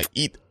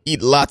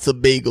 Eat lots of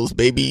bagels,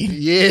 baby.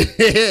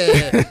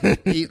 Yeah.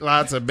 Eat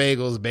lots of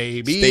bagels,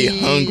 baby. Stay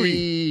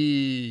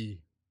hungry.